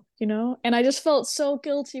now, you know? And I just felt so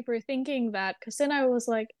guilty for thinking that because then I was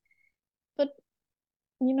like, but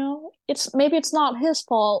it's maybe it's not his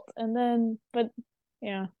fault. And then, but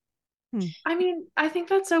yeah. Hmm. I mean, I think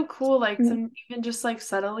that's so cool. Like, Mm, some even just like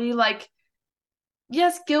subtly, like,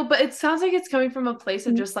 yes, guilt, but it sounds like it's coming from a place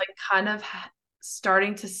of mm. just like kind of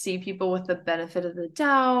starting to see people with the benefit of the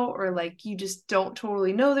doubt, or like you just don't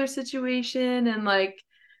totally know their situation. And like,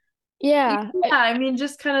 yeah, Yeah, I mean,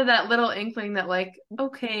 just kind of that little inkling that, like,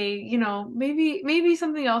 okay, maybe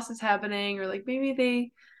something else is happening, or like maybe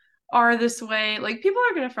they are this way. Like, people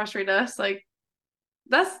are going to frustrate us. Like,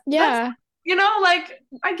 that's, yeah. like,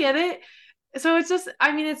 I get it. So it's just,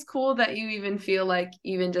 I mean, it's cool that you even feel like,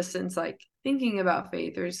 even just since like thinking about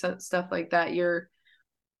faith or stuff like that, you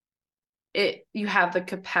have the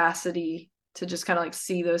capacity to just kind of like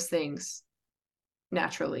see those things I,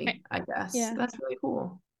 naturally, I guess. yeah. That's really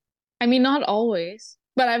cool. I mean, not always,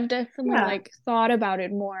 but I've definitely Yeah. like thought about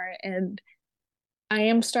it more, and I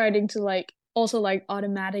am starting to like also like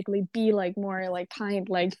automatically be like more like kind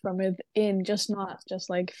like from within, just not just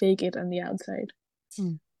like fake it on the outside.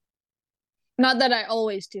 Hmm. Not that I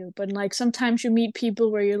always do, but like sometimes you meet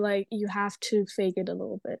people where you're like you have to fake it a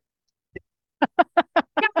little bit.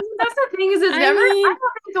 Yeah, that's the thing, is it's I never, I mean, don't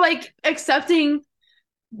think like accepting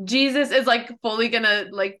Jesus is like fully gonna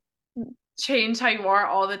like change how you are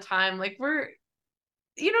all the time. Like, you know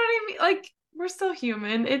what I mean? Like, we're still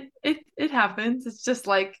human. It happens. It's just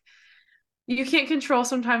like you can't control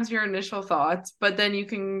sometimes your initial thoughts, but then you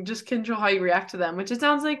can just control how you react to them, which it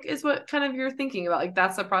sounds like is what kind of you're thinking about. Like,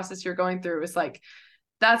 that's the process you're going through. It's like,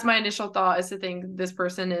 that's my initial thought, is to think this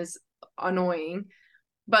person is annoying.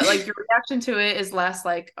 But like your reaction to it is less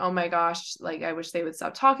like, oh my gosh, like I wish they would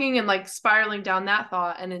stop talking, and like spiraling down that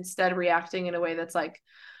thought, and instead reacting in a way that's like,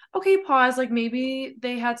 okay, pause, like maybe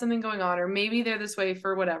they had something going on, or maybe they're this way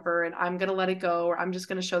for whatever, and I'm gonna let it go, or I'm just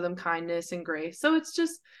gonna show them kindness and grace. So it's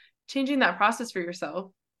just changing that process for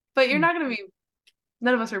yourself. But you're Hmm. not gonna be,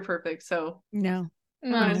 none of us are perfect, so No,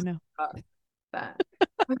 we're no, gonna no. no, just no.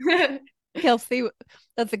 that. Kelsey,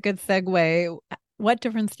 that's a good segue. What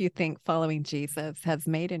difference do you think following Jesus has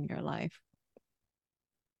made in your life?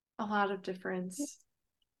 A lot of difference.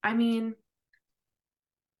 I mean,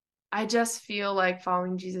 I just feel like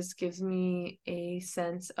following Jesus gives me a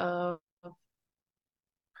sense of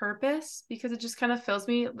purpose, because it just kind of fills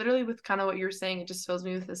me literally with kind of what you're saying. It just fills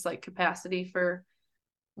me with this like capacity for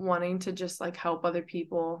wanting to just like help other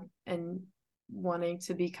people, and wanting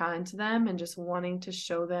to be kind to them, and just wanting to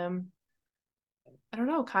show them, I don't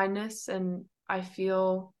know, kindness. And I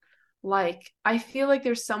feel like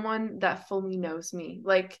there's someone that fully knows me.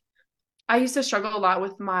 Like, I used to struggle a lot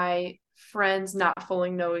with my friends not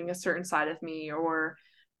fully knowing a certain side of me, or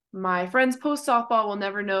my friends post softball will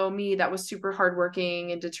never know me that was super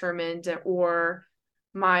hardworking and determined, or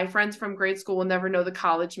my friends from grade school will never know the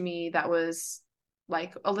college me that was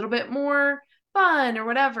like a little bit more fun or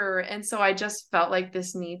whatever. And so I just felt like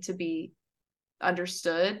this need to be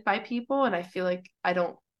understood by people, and I feel like I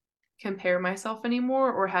don't compare myself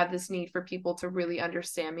anymore or have this need for people to really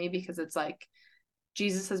understand me, because it's like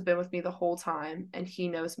Jesus has been with me the whole time and he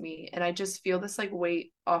knows me. And I just feel this like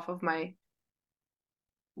weight off of my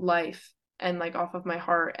life and like off of my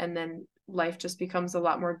heart. And then life just becomes a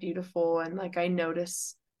lot more beautiful. And like I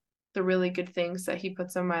notice the really good things that he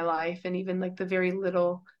puts in my life, and even like the very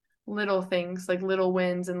little things, like little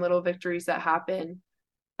wins and little victories that happen,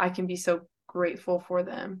 I can be so grateful for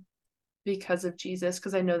them because of Jesus,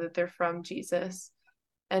 because I know that they're from Jesus,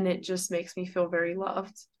 and it just makes me feel very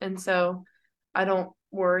loved. And so I don't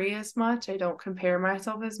worry as much. I don't compare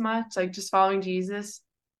myself as much. Like just following Jesus,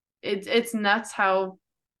 it's nuts how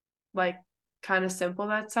like kind of simple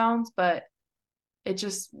that sounds, but it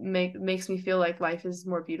just makes me feel like life is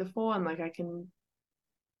more beautiful, and like I can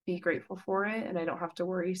be grateful for it, and I don't have to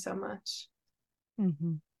worry so much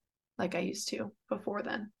like I used to before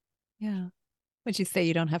then. Yeah. Would you say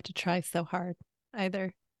you don't have to try so hard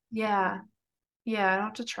either? Yeah. I don't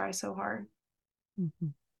have to try so hard.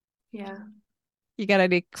 Yeah. You got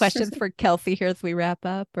any questions for Kelsey here as we wrap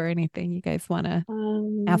up, or anything you guys want to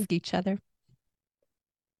ask each other?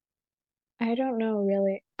 I don't know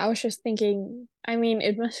really. I was just thinking, I mean,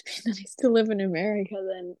 it must be nice to live in America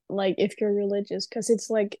then, like if you're religious, because it's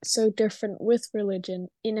like so different with religion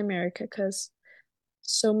in America, because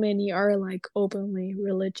so many are like openly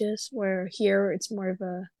religious, where here it's more of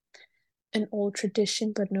an old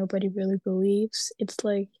tradition, but nobody really believes. It's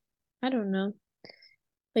like, I don't know,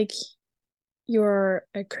 like you're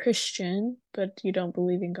a Christian, but you don't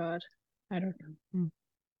believe in God. I don't know.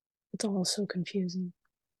 It's all so confusing.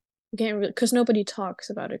 You can't really, because nobody talks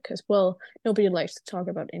about it, because, well, nobody likes to talk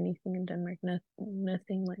about anything in Denmark,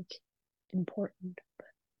 nothing like important. But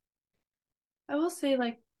I will say,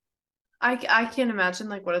 like, I can't imagine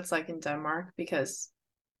like what it's like in Denmark, because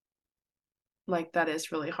like that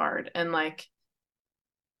is really hard. And like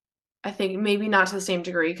I think maybe not to the same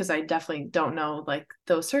degree, because I definitely don't know like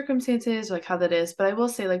those circumstances, like how that is. But I will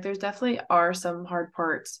say like there's definitely are some hard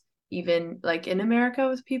parts, even like in America,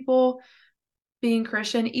 with people being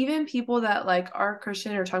Christian, even people that like are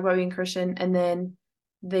Christian or talk about being Christian, and then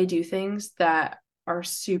they do things that are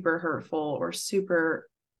super hurtful or super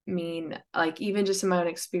mean. Like even just in my own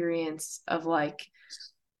experience of like,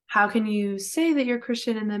 how can you say that you're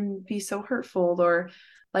Christian and then be so hurtful? Or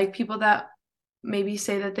like people that maybe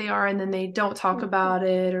say that they are and then they don't talk about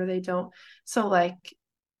it, or they don't. So like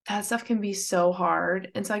that stuff can be so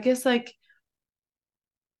hard. And so I guess like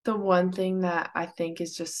the one thing that I think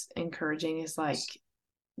is just encouraging is like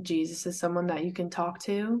Jesus is someone that you can talk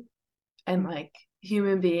to, and like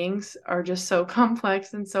human beings are just so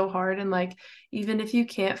complex and so hard. And like even if you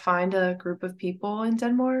can't find a group of people in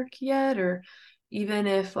Denmark yet, or even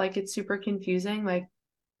if like it's super confusing, like,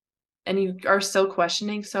 and you are still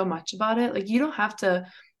questioning so much about it, like you don't have to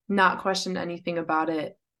not question anything about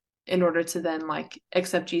it in order to then like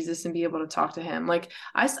accept Jesus and be able to talk to him. Like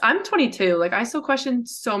I'm 22, like I still question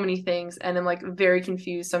so many things, and I'm like very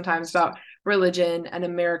confused sometimes about religion and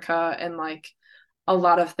America and like a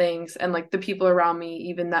lot of things, and like the people around me,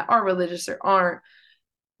 even that are religious or aren't.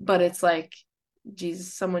 But it's like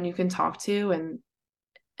Jesus, someone you can talk to,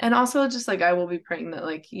 and also just like I will be praying that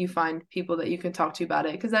like you find people that you can talk to about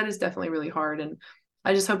it, because that is definitely really hard. And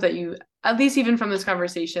I just hope that you, at least even from this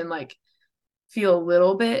conversation, like feel a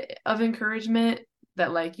little bit of encouragement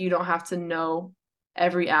that like you don't have to know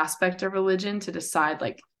every aspect of religion to decide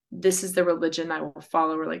like this is the religion I will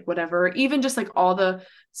follow, or like whatever. Even just like all the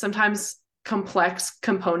sometimes complex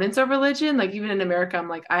components of religion, like even in America, I'm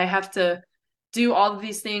like I have to do all of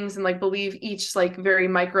these things and like believe each like very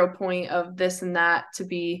micro point of this and that to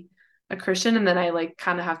be a Christian. And then I like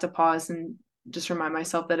kind of have to pause and just remind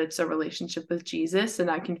myself that it's a relationship with Jesus, and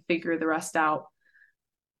I can figure the rest out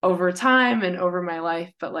over time and over my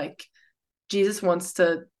life. But like Jesus wants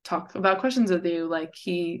to talk about questions with you. Like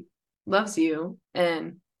he loves you,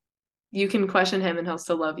 and you can question him and he'll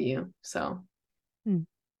still love you. So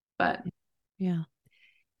but yeah,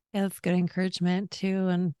 that's good encouragement too.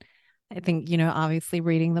 And I think, you know, obviously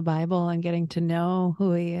reading the Bible and getting to know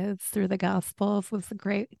who he is through the Gospels it's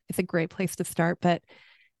a great place to start. But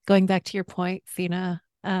going back to your point, Sina,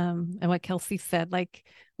 and what Kelsey said, like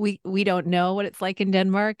we don't know what it's like in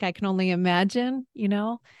Denmark. I can only imagine, you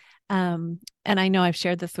know. And I know I've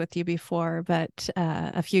shared this with you before, but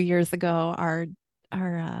a few years ago, our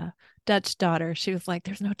Dutch daughter, she was like,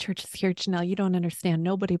 "There's no churches here, Janelle. You don't understand.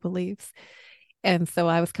 Nobody believes." And so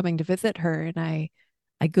I was coming to visit her, and I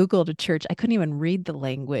Googled a church. I couldn't even read the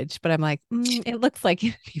language, but I'm like, it looks like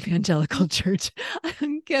an evangelical church.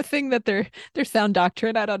 I'm guessing that they're sound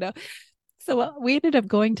doctrine. I don't know. So we ended up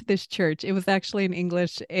going to this church. It was actually in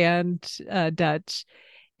English and Dutch.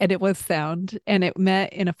 and it was sound, and it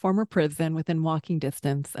met in a former prison within walking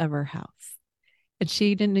distance of her house. And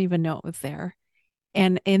she didn't even know it was there.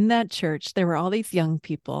 And in that church, there were all these young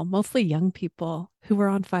people, mostly young people, who were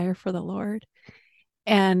on fire for the Lord.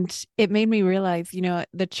 And it made me realize,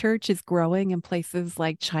 the church is growing in places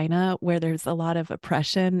like China where there's a lot of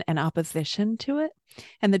oppression and opposition to it.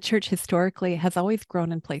 And the church historically has always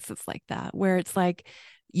grown in places like that, where it's like,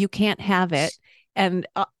 you can't have it. And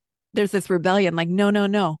there's this rebellion like, no, no,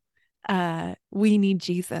 no. We need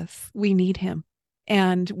Jesus. We need him.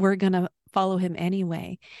 And we're going to follow him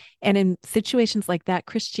anyway. And in situations like that,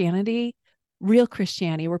 Christianity, real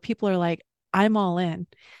Christianity, where people are like, I'm all in,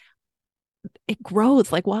 it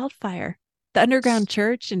grows like wildfire. The underground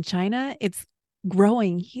church in China, it's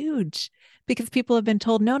growing huge because people have been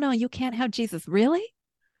told, no, no, you can't have Jesus. Really?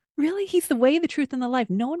 Really? He's the way, the truth, and the life.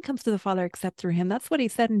 No one comes to the Father except through him. That's what he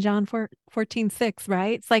said in John 14:6,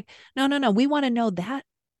 right? It's like, no, no, no. We want to know that.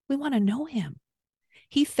 We want to know him.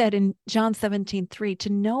 He said in John 17:3, to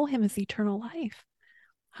know him is eternal life.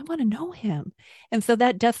 I want to know him. And so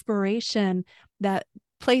that desperation, that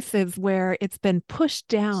places where it's been pushed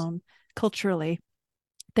down culturally,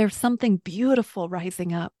 there's something beautiful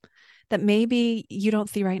rising up that maybe you don't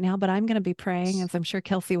see right now, but I'm going to be praying, as I'm sure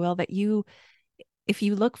Kelsey will, that if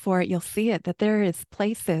you look for it, you'll see it, that there is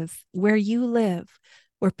places where you live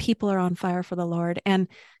where people are on fire for the Lord. And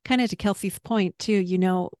kind of to Kelsey's point too,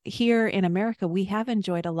 here in America, we have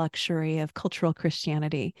enjoyed a luxury of cultural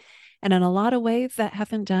Christianity. And in a lot of ways, that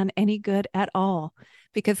hasn't done any good at all,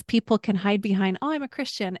 because people can hide behind, oh, I'm a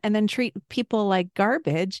Christian, and then treat people like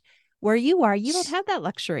garbage. Where you are, you don't have that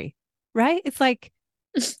luxury, right? It's like,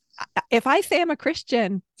 if I say I'm a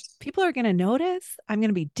Christian, people are going to notice. I'm going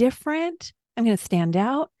to be different. I'm going to stand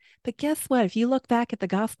out. But guess what? If you look back at the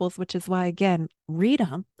Gospels, which is why, again, read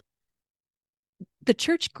them, the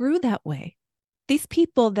church grew that way. These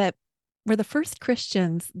people that were the first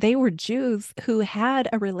Christians, they were Jews who had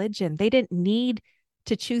a religion. They didn't need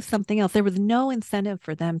to choose something else. There was no incentive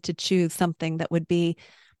for them to choose something that would be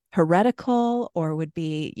heretical or would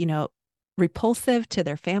be, repulsive to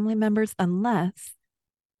their family members, unless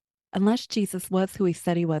Jesus was who he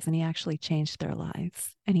said he was, and he actually changed their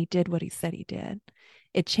lives, and he did what he said he did.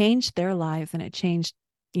 It changed their lives, and it changed,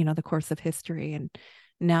 the course of history. And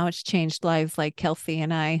now it's changed lives like Kelsey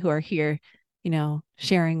and I, who are here,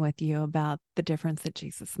 sharing with you about the difference that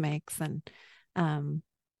Jesus makes. And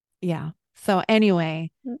yeah. So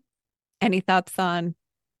anyway, any thoughts on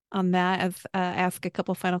that? As ask a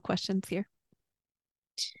couple final questions here.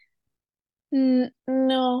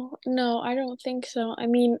 No, I don't think so. I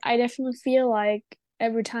mean, I definitely feel like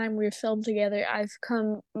every time we've filmed together, I've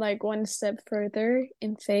come like one step further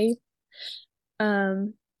in faith. I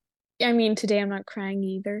mean, today I'm not crying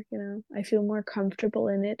either, I feel more comfortable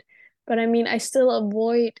in it. But I mean, I still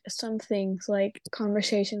avoid some things like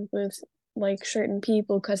conversations with like certain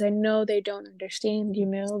people because I know they don't understand,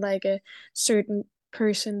 like a certain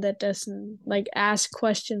person that doesn't like ask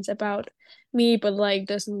questions about me but like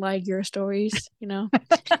doesn't like your stories. You know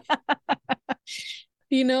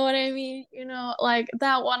what I mean? Like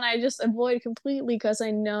that one I just avoid completely because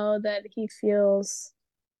I know that he feels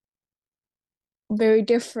very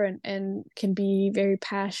different and can be very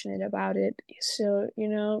passionate about it. So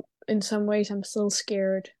in some ways I'm still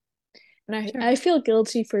scared, and Sure. I feel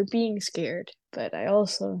guilty for being scared, but I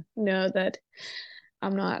also know that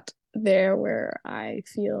I'm not there where I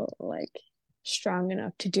feel like strong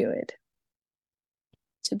enough to do it,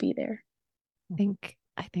 to be there.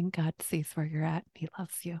 I think God sees where you're at. He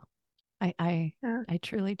loves you. I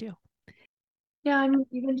truly do. Yeah, I mean,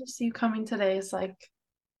 even just you coming today is like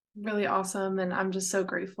really awesome, and I'm just so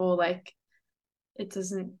grateful. Like, it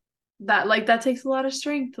doesn't that takes a lot of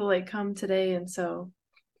strength to like come today, and so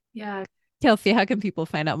yeah. Kelsey, how can people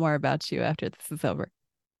find out more about you after this is over?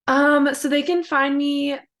 So they can find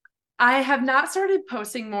me. I have not started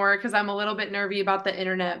posting more because I'm a little bit nervy about the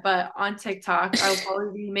internet, but on TikTok, I'll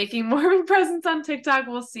probably be making more of a presence on TikTok.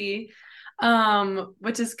 We'll see.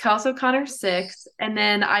 Which is Kelsey O'Connor 6. And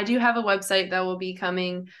then I do have a website that will be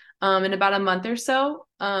coming in about a month or so.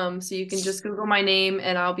 So you can just Google my name,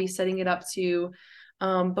 and I'll be setting it up to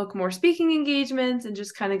book more speaking engagements and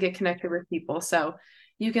just kind of get connected with people. So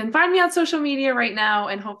you can find me on social media right now,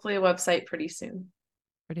 and hopefully a website pretty soon.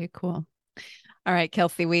 Pretty cool. All right,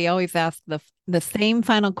 Kelsey, we always ask the same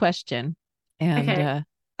final question. And Okay.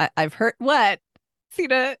 I've heard what?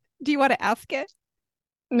 Sina, do you want to ask it?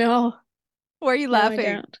 No. Why are you No, I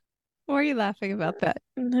laughing? don't. Why are you laughing about that?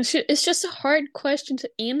 It's just a hard question to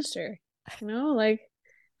answer. Like,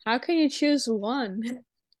 how can you choose one?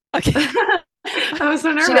 Okay. I was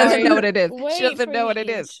so nervous. She doesn't know what it is. She Wait doesn't for know the what it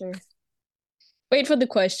is. answer. Wait for the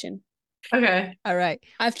question. Okay. All right.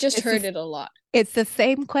 I've just heard it a lot. It's the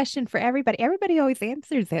same question for everybody. Everybody always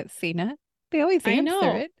answers it, Sina. They always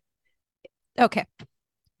answer it. Okay.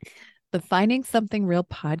 The Finding Something Real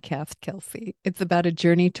podcast, Kelsey. It's about a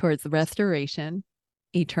journey towards restoration,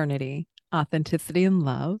 eternity, authenticity, and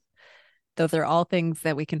love. Those are all things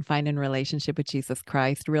that we can find in relationship with Jesus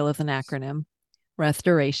Christ. Real is an acronym.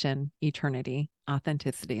 Restoration, eternity,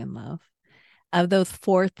 authenticity, and love. Of those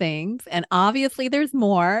four things, and obviously there's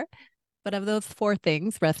more, but of those four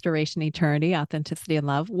things, restoration, eternity, authenticity, and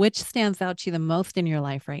love, which stands out to you the most in your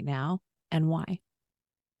life right now and why?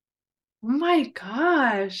 Oh my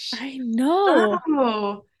gosh. I know.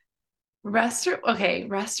 Oh.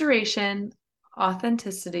 Restoration,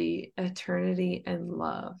 authenticity, eternity, and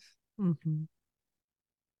love. Mm-hmm.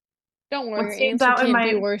 Don't worry, What your stands answer out in can't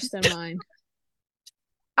be my worse than mine.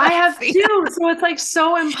 I have two, so it's like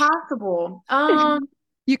so impossible.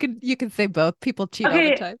 You can say both. People cheat all the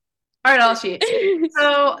Okay. time. All right, I'll cheat.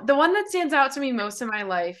 So the one that stands out to me most in my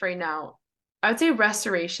life right now, I would say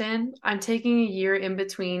restoration. I'm taking a year in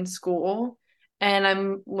between school and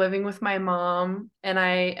I'm living with my mom, and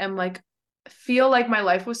I am like, feel like my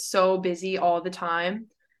life was so busy all the time,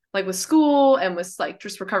 like with school and with like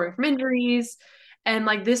just recovering from injuries. And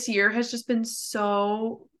like this year has just been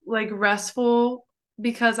so like restful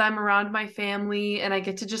because I'm around my family and I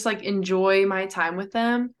get to just like enjoy my time with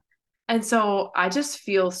them. And so I just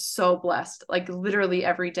feel so blessed, like literally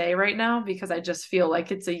every day right now, because I just feel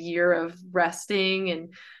like it's a year of resting.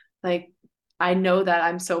 And like, I know that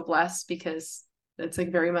I'm so blessed because it's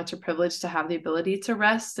like very much a privilege to have the ability to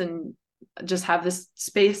rest and just have this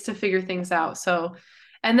space to figure things out. So,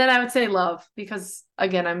 and then I would say love, because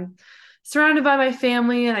again, I'm surrounded by my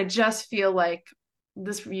family and I just feel like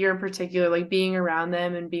this year in particular, like being around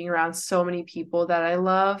them and being around so many people that I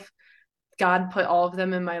love, God put all of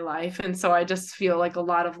them in my life. And so I just feel like a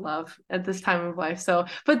lot of love at this time of life. So,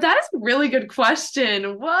 but that is a really good question.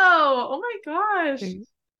 Whoa. Oh my gosh.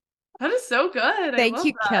 That is so good. Thank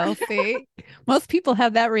you, Kelsey. Most people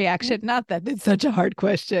have that reaction. Not that it's such a hard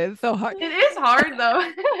question. It's so hard. It is hard though.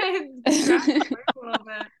 A little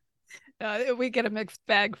bit. We get a mixed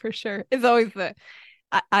bag for sure. It's always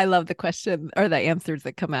I love the question or the answers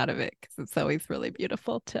that come out of it, because it's always really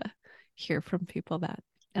beautiful to hear from people that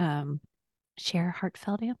share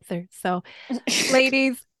heartfelt answers. So,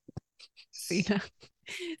 ladies, Sina,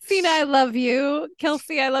 I love you.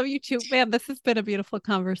 Kelsey, I love you too. Man, this has been a beautiful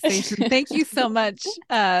conversation. Thank you so much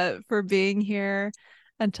for being here.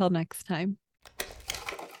 Until next time.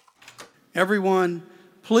 Everyone,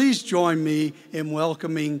 please join me in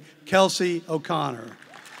welcoming Kelsey O'Connor.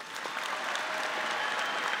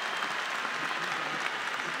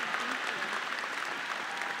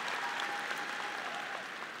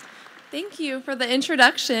 Thank you for the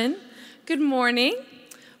introduction. Good morning.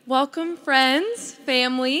 Welcome, friends,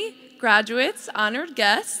 family, graduates, honored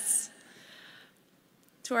guests,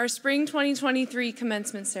 to our Spring 2023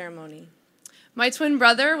 commencement ceremony. My twin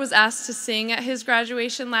brother was asked to sing at his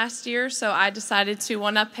graduation last year, so I decided to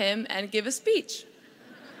one-up him and give a speech.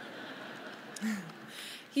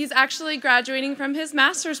 He's actually graduating from his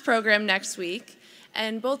master's program next week,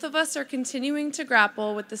 and both of us are continuing to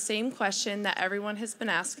grapple with the same question that everyone has been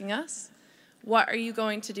asking us: what are you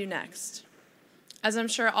going to do next? As I'm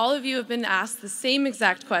sure all of you have been asked the same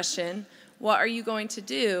exact question, what are you going to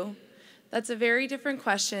do? That's a very different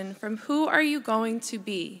question from who are you going to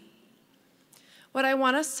be? What I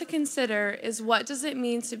want us to consider is, what does it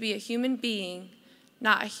mean to be a human being,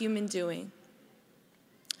 not a human doing?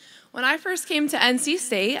 When I first came to NC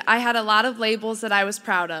State, I had a lot of labels that I was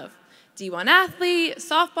proud of: D1 athlete,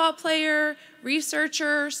 softball player,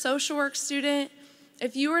 researcher, social work student.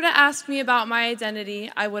 If you were to ask me about my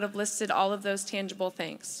identity, I would have listed all of those tangible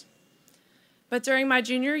things. But during my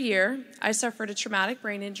junior year, I suffered a traumatic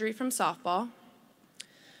brain injury from softball.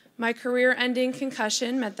 My career-ending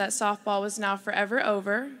concussion meant that softball was now forever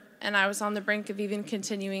over, and I was on the brink of even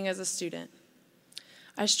continuing as a student.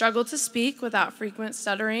 I struggled to speak without frequent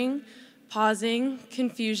stuttering, pausing,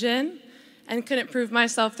 confusion, and couldn't prove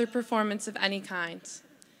myself through performance of any kind.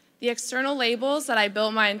 The external labels that I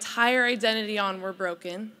built my entire identity on were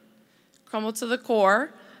broken, crumbled to the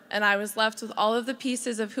core, and I was left with all of the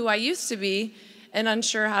pieces of who I used to be and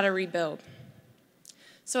unsure how to rebuild.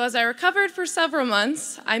 So as I recovered for several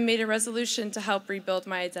months, I made a resolution to help rebuild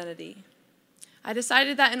my identity. I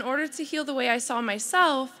decided that in order to heal the way I saw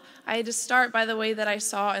myself, I had to start by the way that I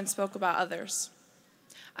saw and spoke about others.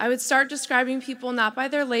 I would start describing people not by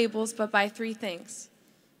their labels, but by three things: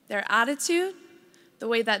 their attitude, the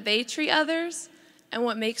way that they treat others, and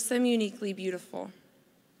what makes them uniquely beautiful.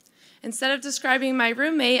 Instead of describing my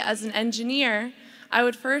roommate as an engineer, I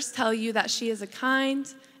would first tell you that she is a kind,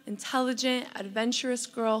 intelligent, adventurous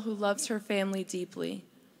girl who loves her family deeply.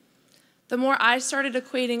 The more I started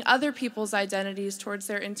equating other people's identities towards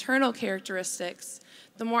their internal characteristics,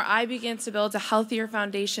 the more I began to build a healthier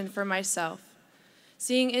foundation for myself,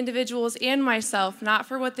 seeing individuals and myself not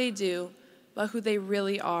for what they do, but who they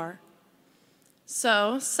really are.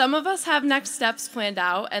 So, some of us have next steps planned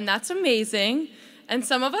out, and that's amazing, and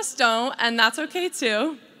some of us don't, and that's okay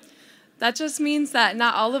too. That just means that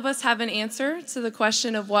not all of us have an answer to the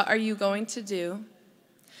question of what are you going to do.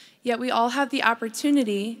 Yet we all have the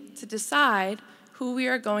opportunity to decide who we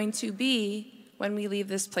are going to be when we leave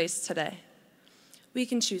this place today. We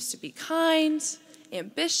can choose to be kind,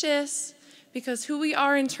 ambitious, because who we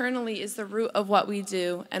are internally is the root of what we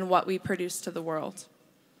do and what we produce to the world.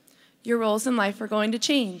 Your roles in life are going to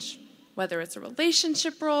change, whether it's a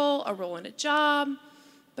relationship role, a role in a job,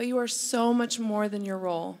 but you are so much more than your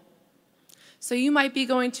role. So you might be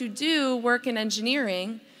going to do work in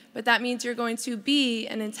engineering, but that means you're going to be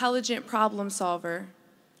an intelligent problem solver.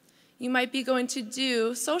 You might be going to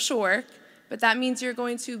do social work, but that means you're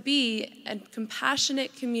going to be a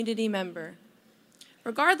compassionate community member.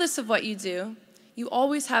 Regardless of what you do, you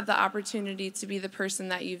always have the opportunity to be the person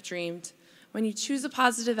that you've dreamed when you choose a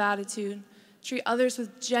positive attitude, treat others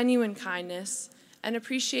with genuine kindness, and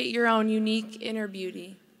appreciate your own unique inner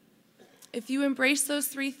beauty. If you embrace those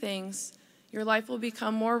three things, your life will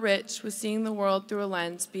become more rich with seeing the world through a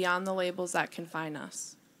lens beyond the labels that confine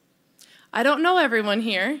us. I don't know everyone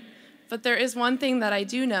here, but there is one thing that I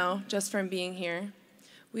do know just from being here.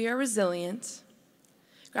 We are resilient.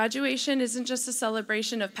 Graduation isn't just a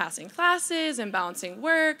celebration of passing classes and balancing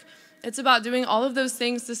work. It's about doing all of those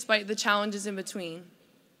things despite the challenges in between.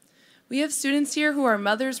 We have students here who are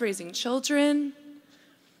mothers raising children.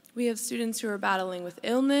 We have students who are battling with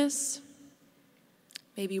illness,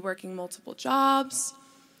 maybe working multiple jobs,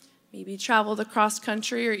 maybe traveled across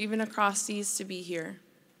country or even across seas to be here.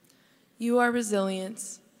 You are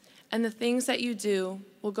resilient, and the things that you do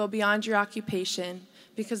will go beyond your occupation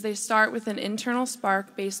because they start with an internal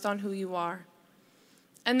spark based on who you are.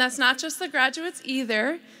 And that's not just the graduates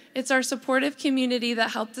either. It's our supportive community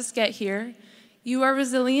that helped us get here. You are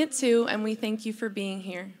resilient too, and we thank you for being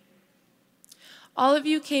here. All of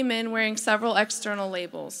you came in wearing several external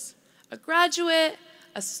labels: a graduate,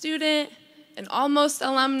 a student, an almost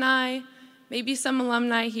alumni, maybe some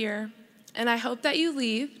alumni here, and I hope that you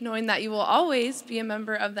leave knowing that you will always be a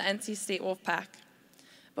member of the NC State Wolfpack.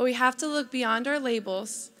 But we have to look beyond our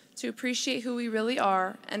labels to appreciate who we really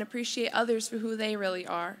are and appreciate others for who they really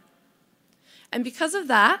are. And because of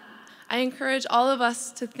that, I encourage all of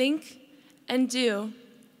us to think and do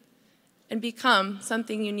and become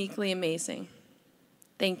something uniquely amazing.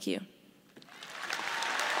 Thank you.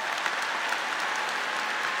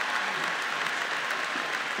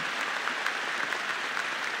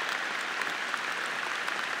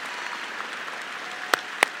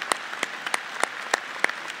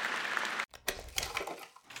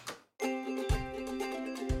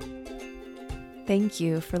 Thank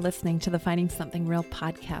you for listening to the Finding Something Real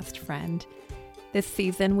podcast, friend. This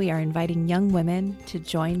season, we are inviting young women to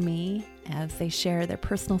join me as they share their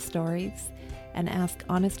personal stories and ask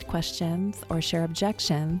honest questions or share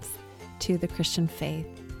objections to the Christian faith.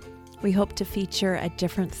 We hope to feature a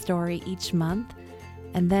different story each month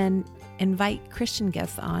and then invite Christian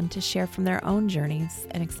guests on to share from their own journeys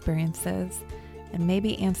and experiences and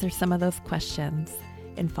maybe answer some of those questions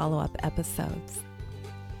in follow-up episodes.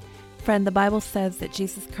 Friend, the Bible says that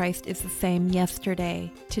Jesus Christ is the same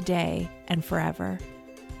yesterday, today, and forever.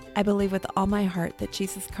 I believe with all my heart that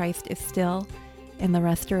Jesus Christ is still in the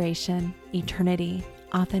restoration, eternity,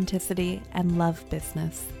 authenticity, and love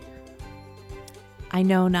business. I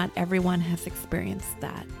know not everyone has experienced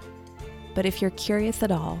that, but if you're curious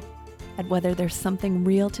at all at whether there's something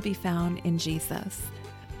real to be found in Jesus,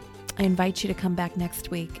 I invite you to come back next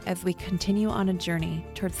week as we continue on a journey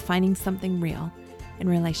towards finding something real in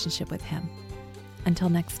relationship with Him. Until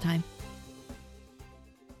next time.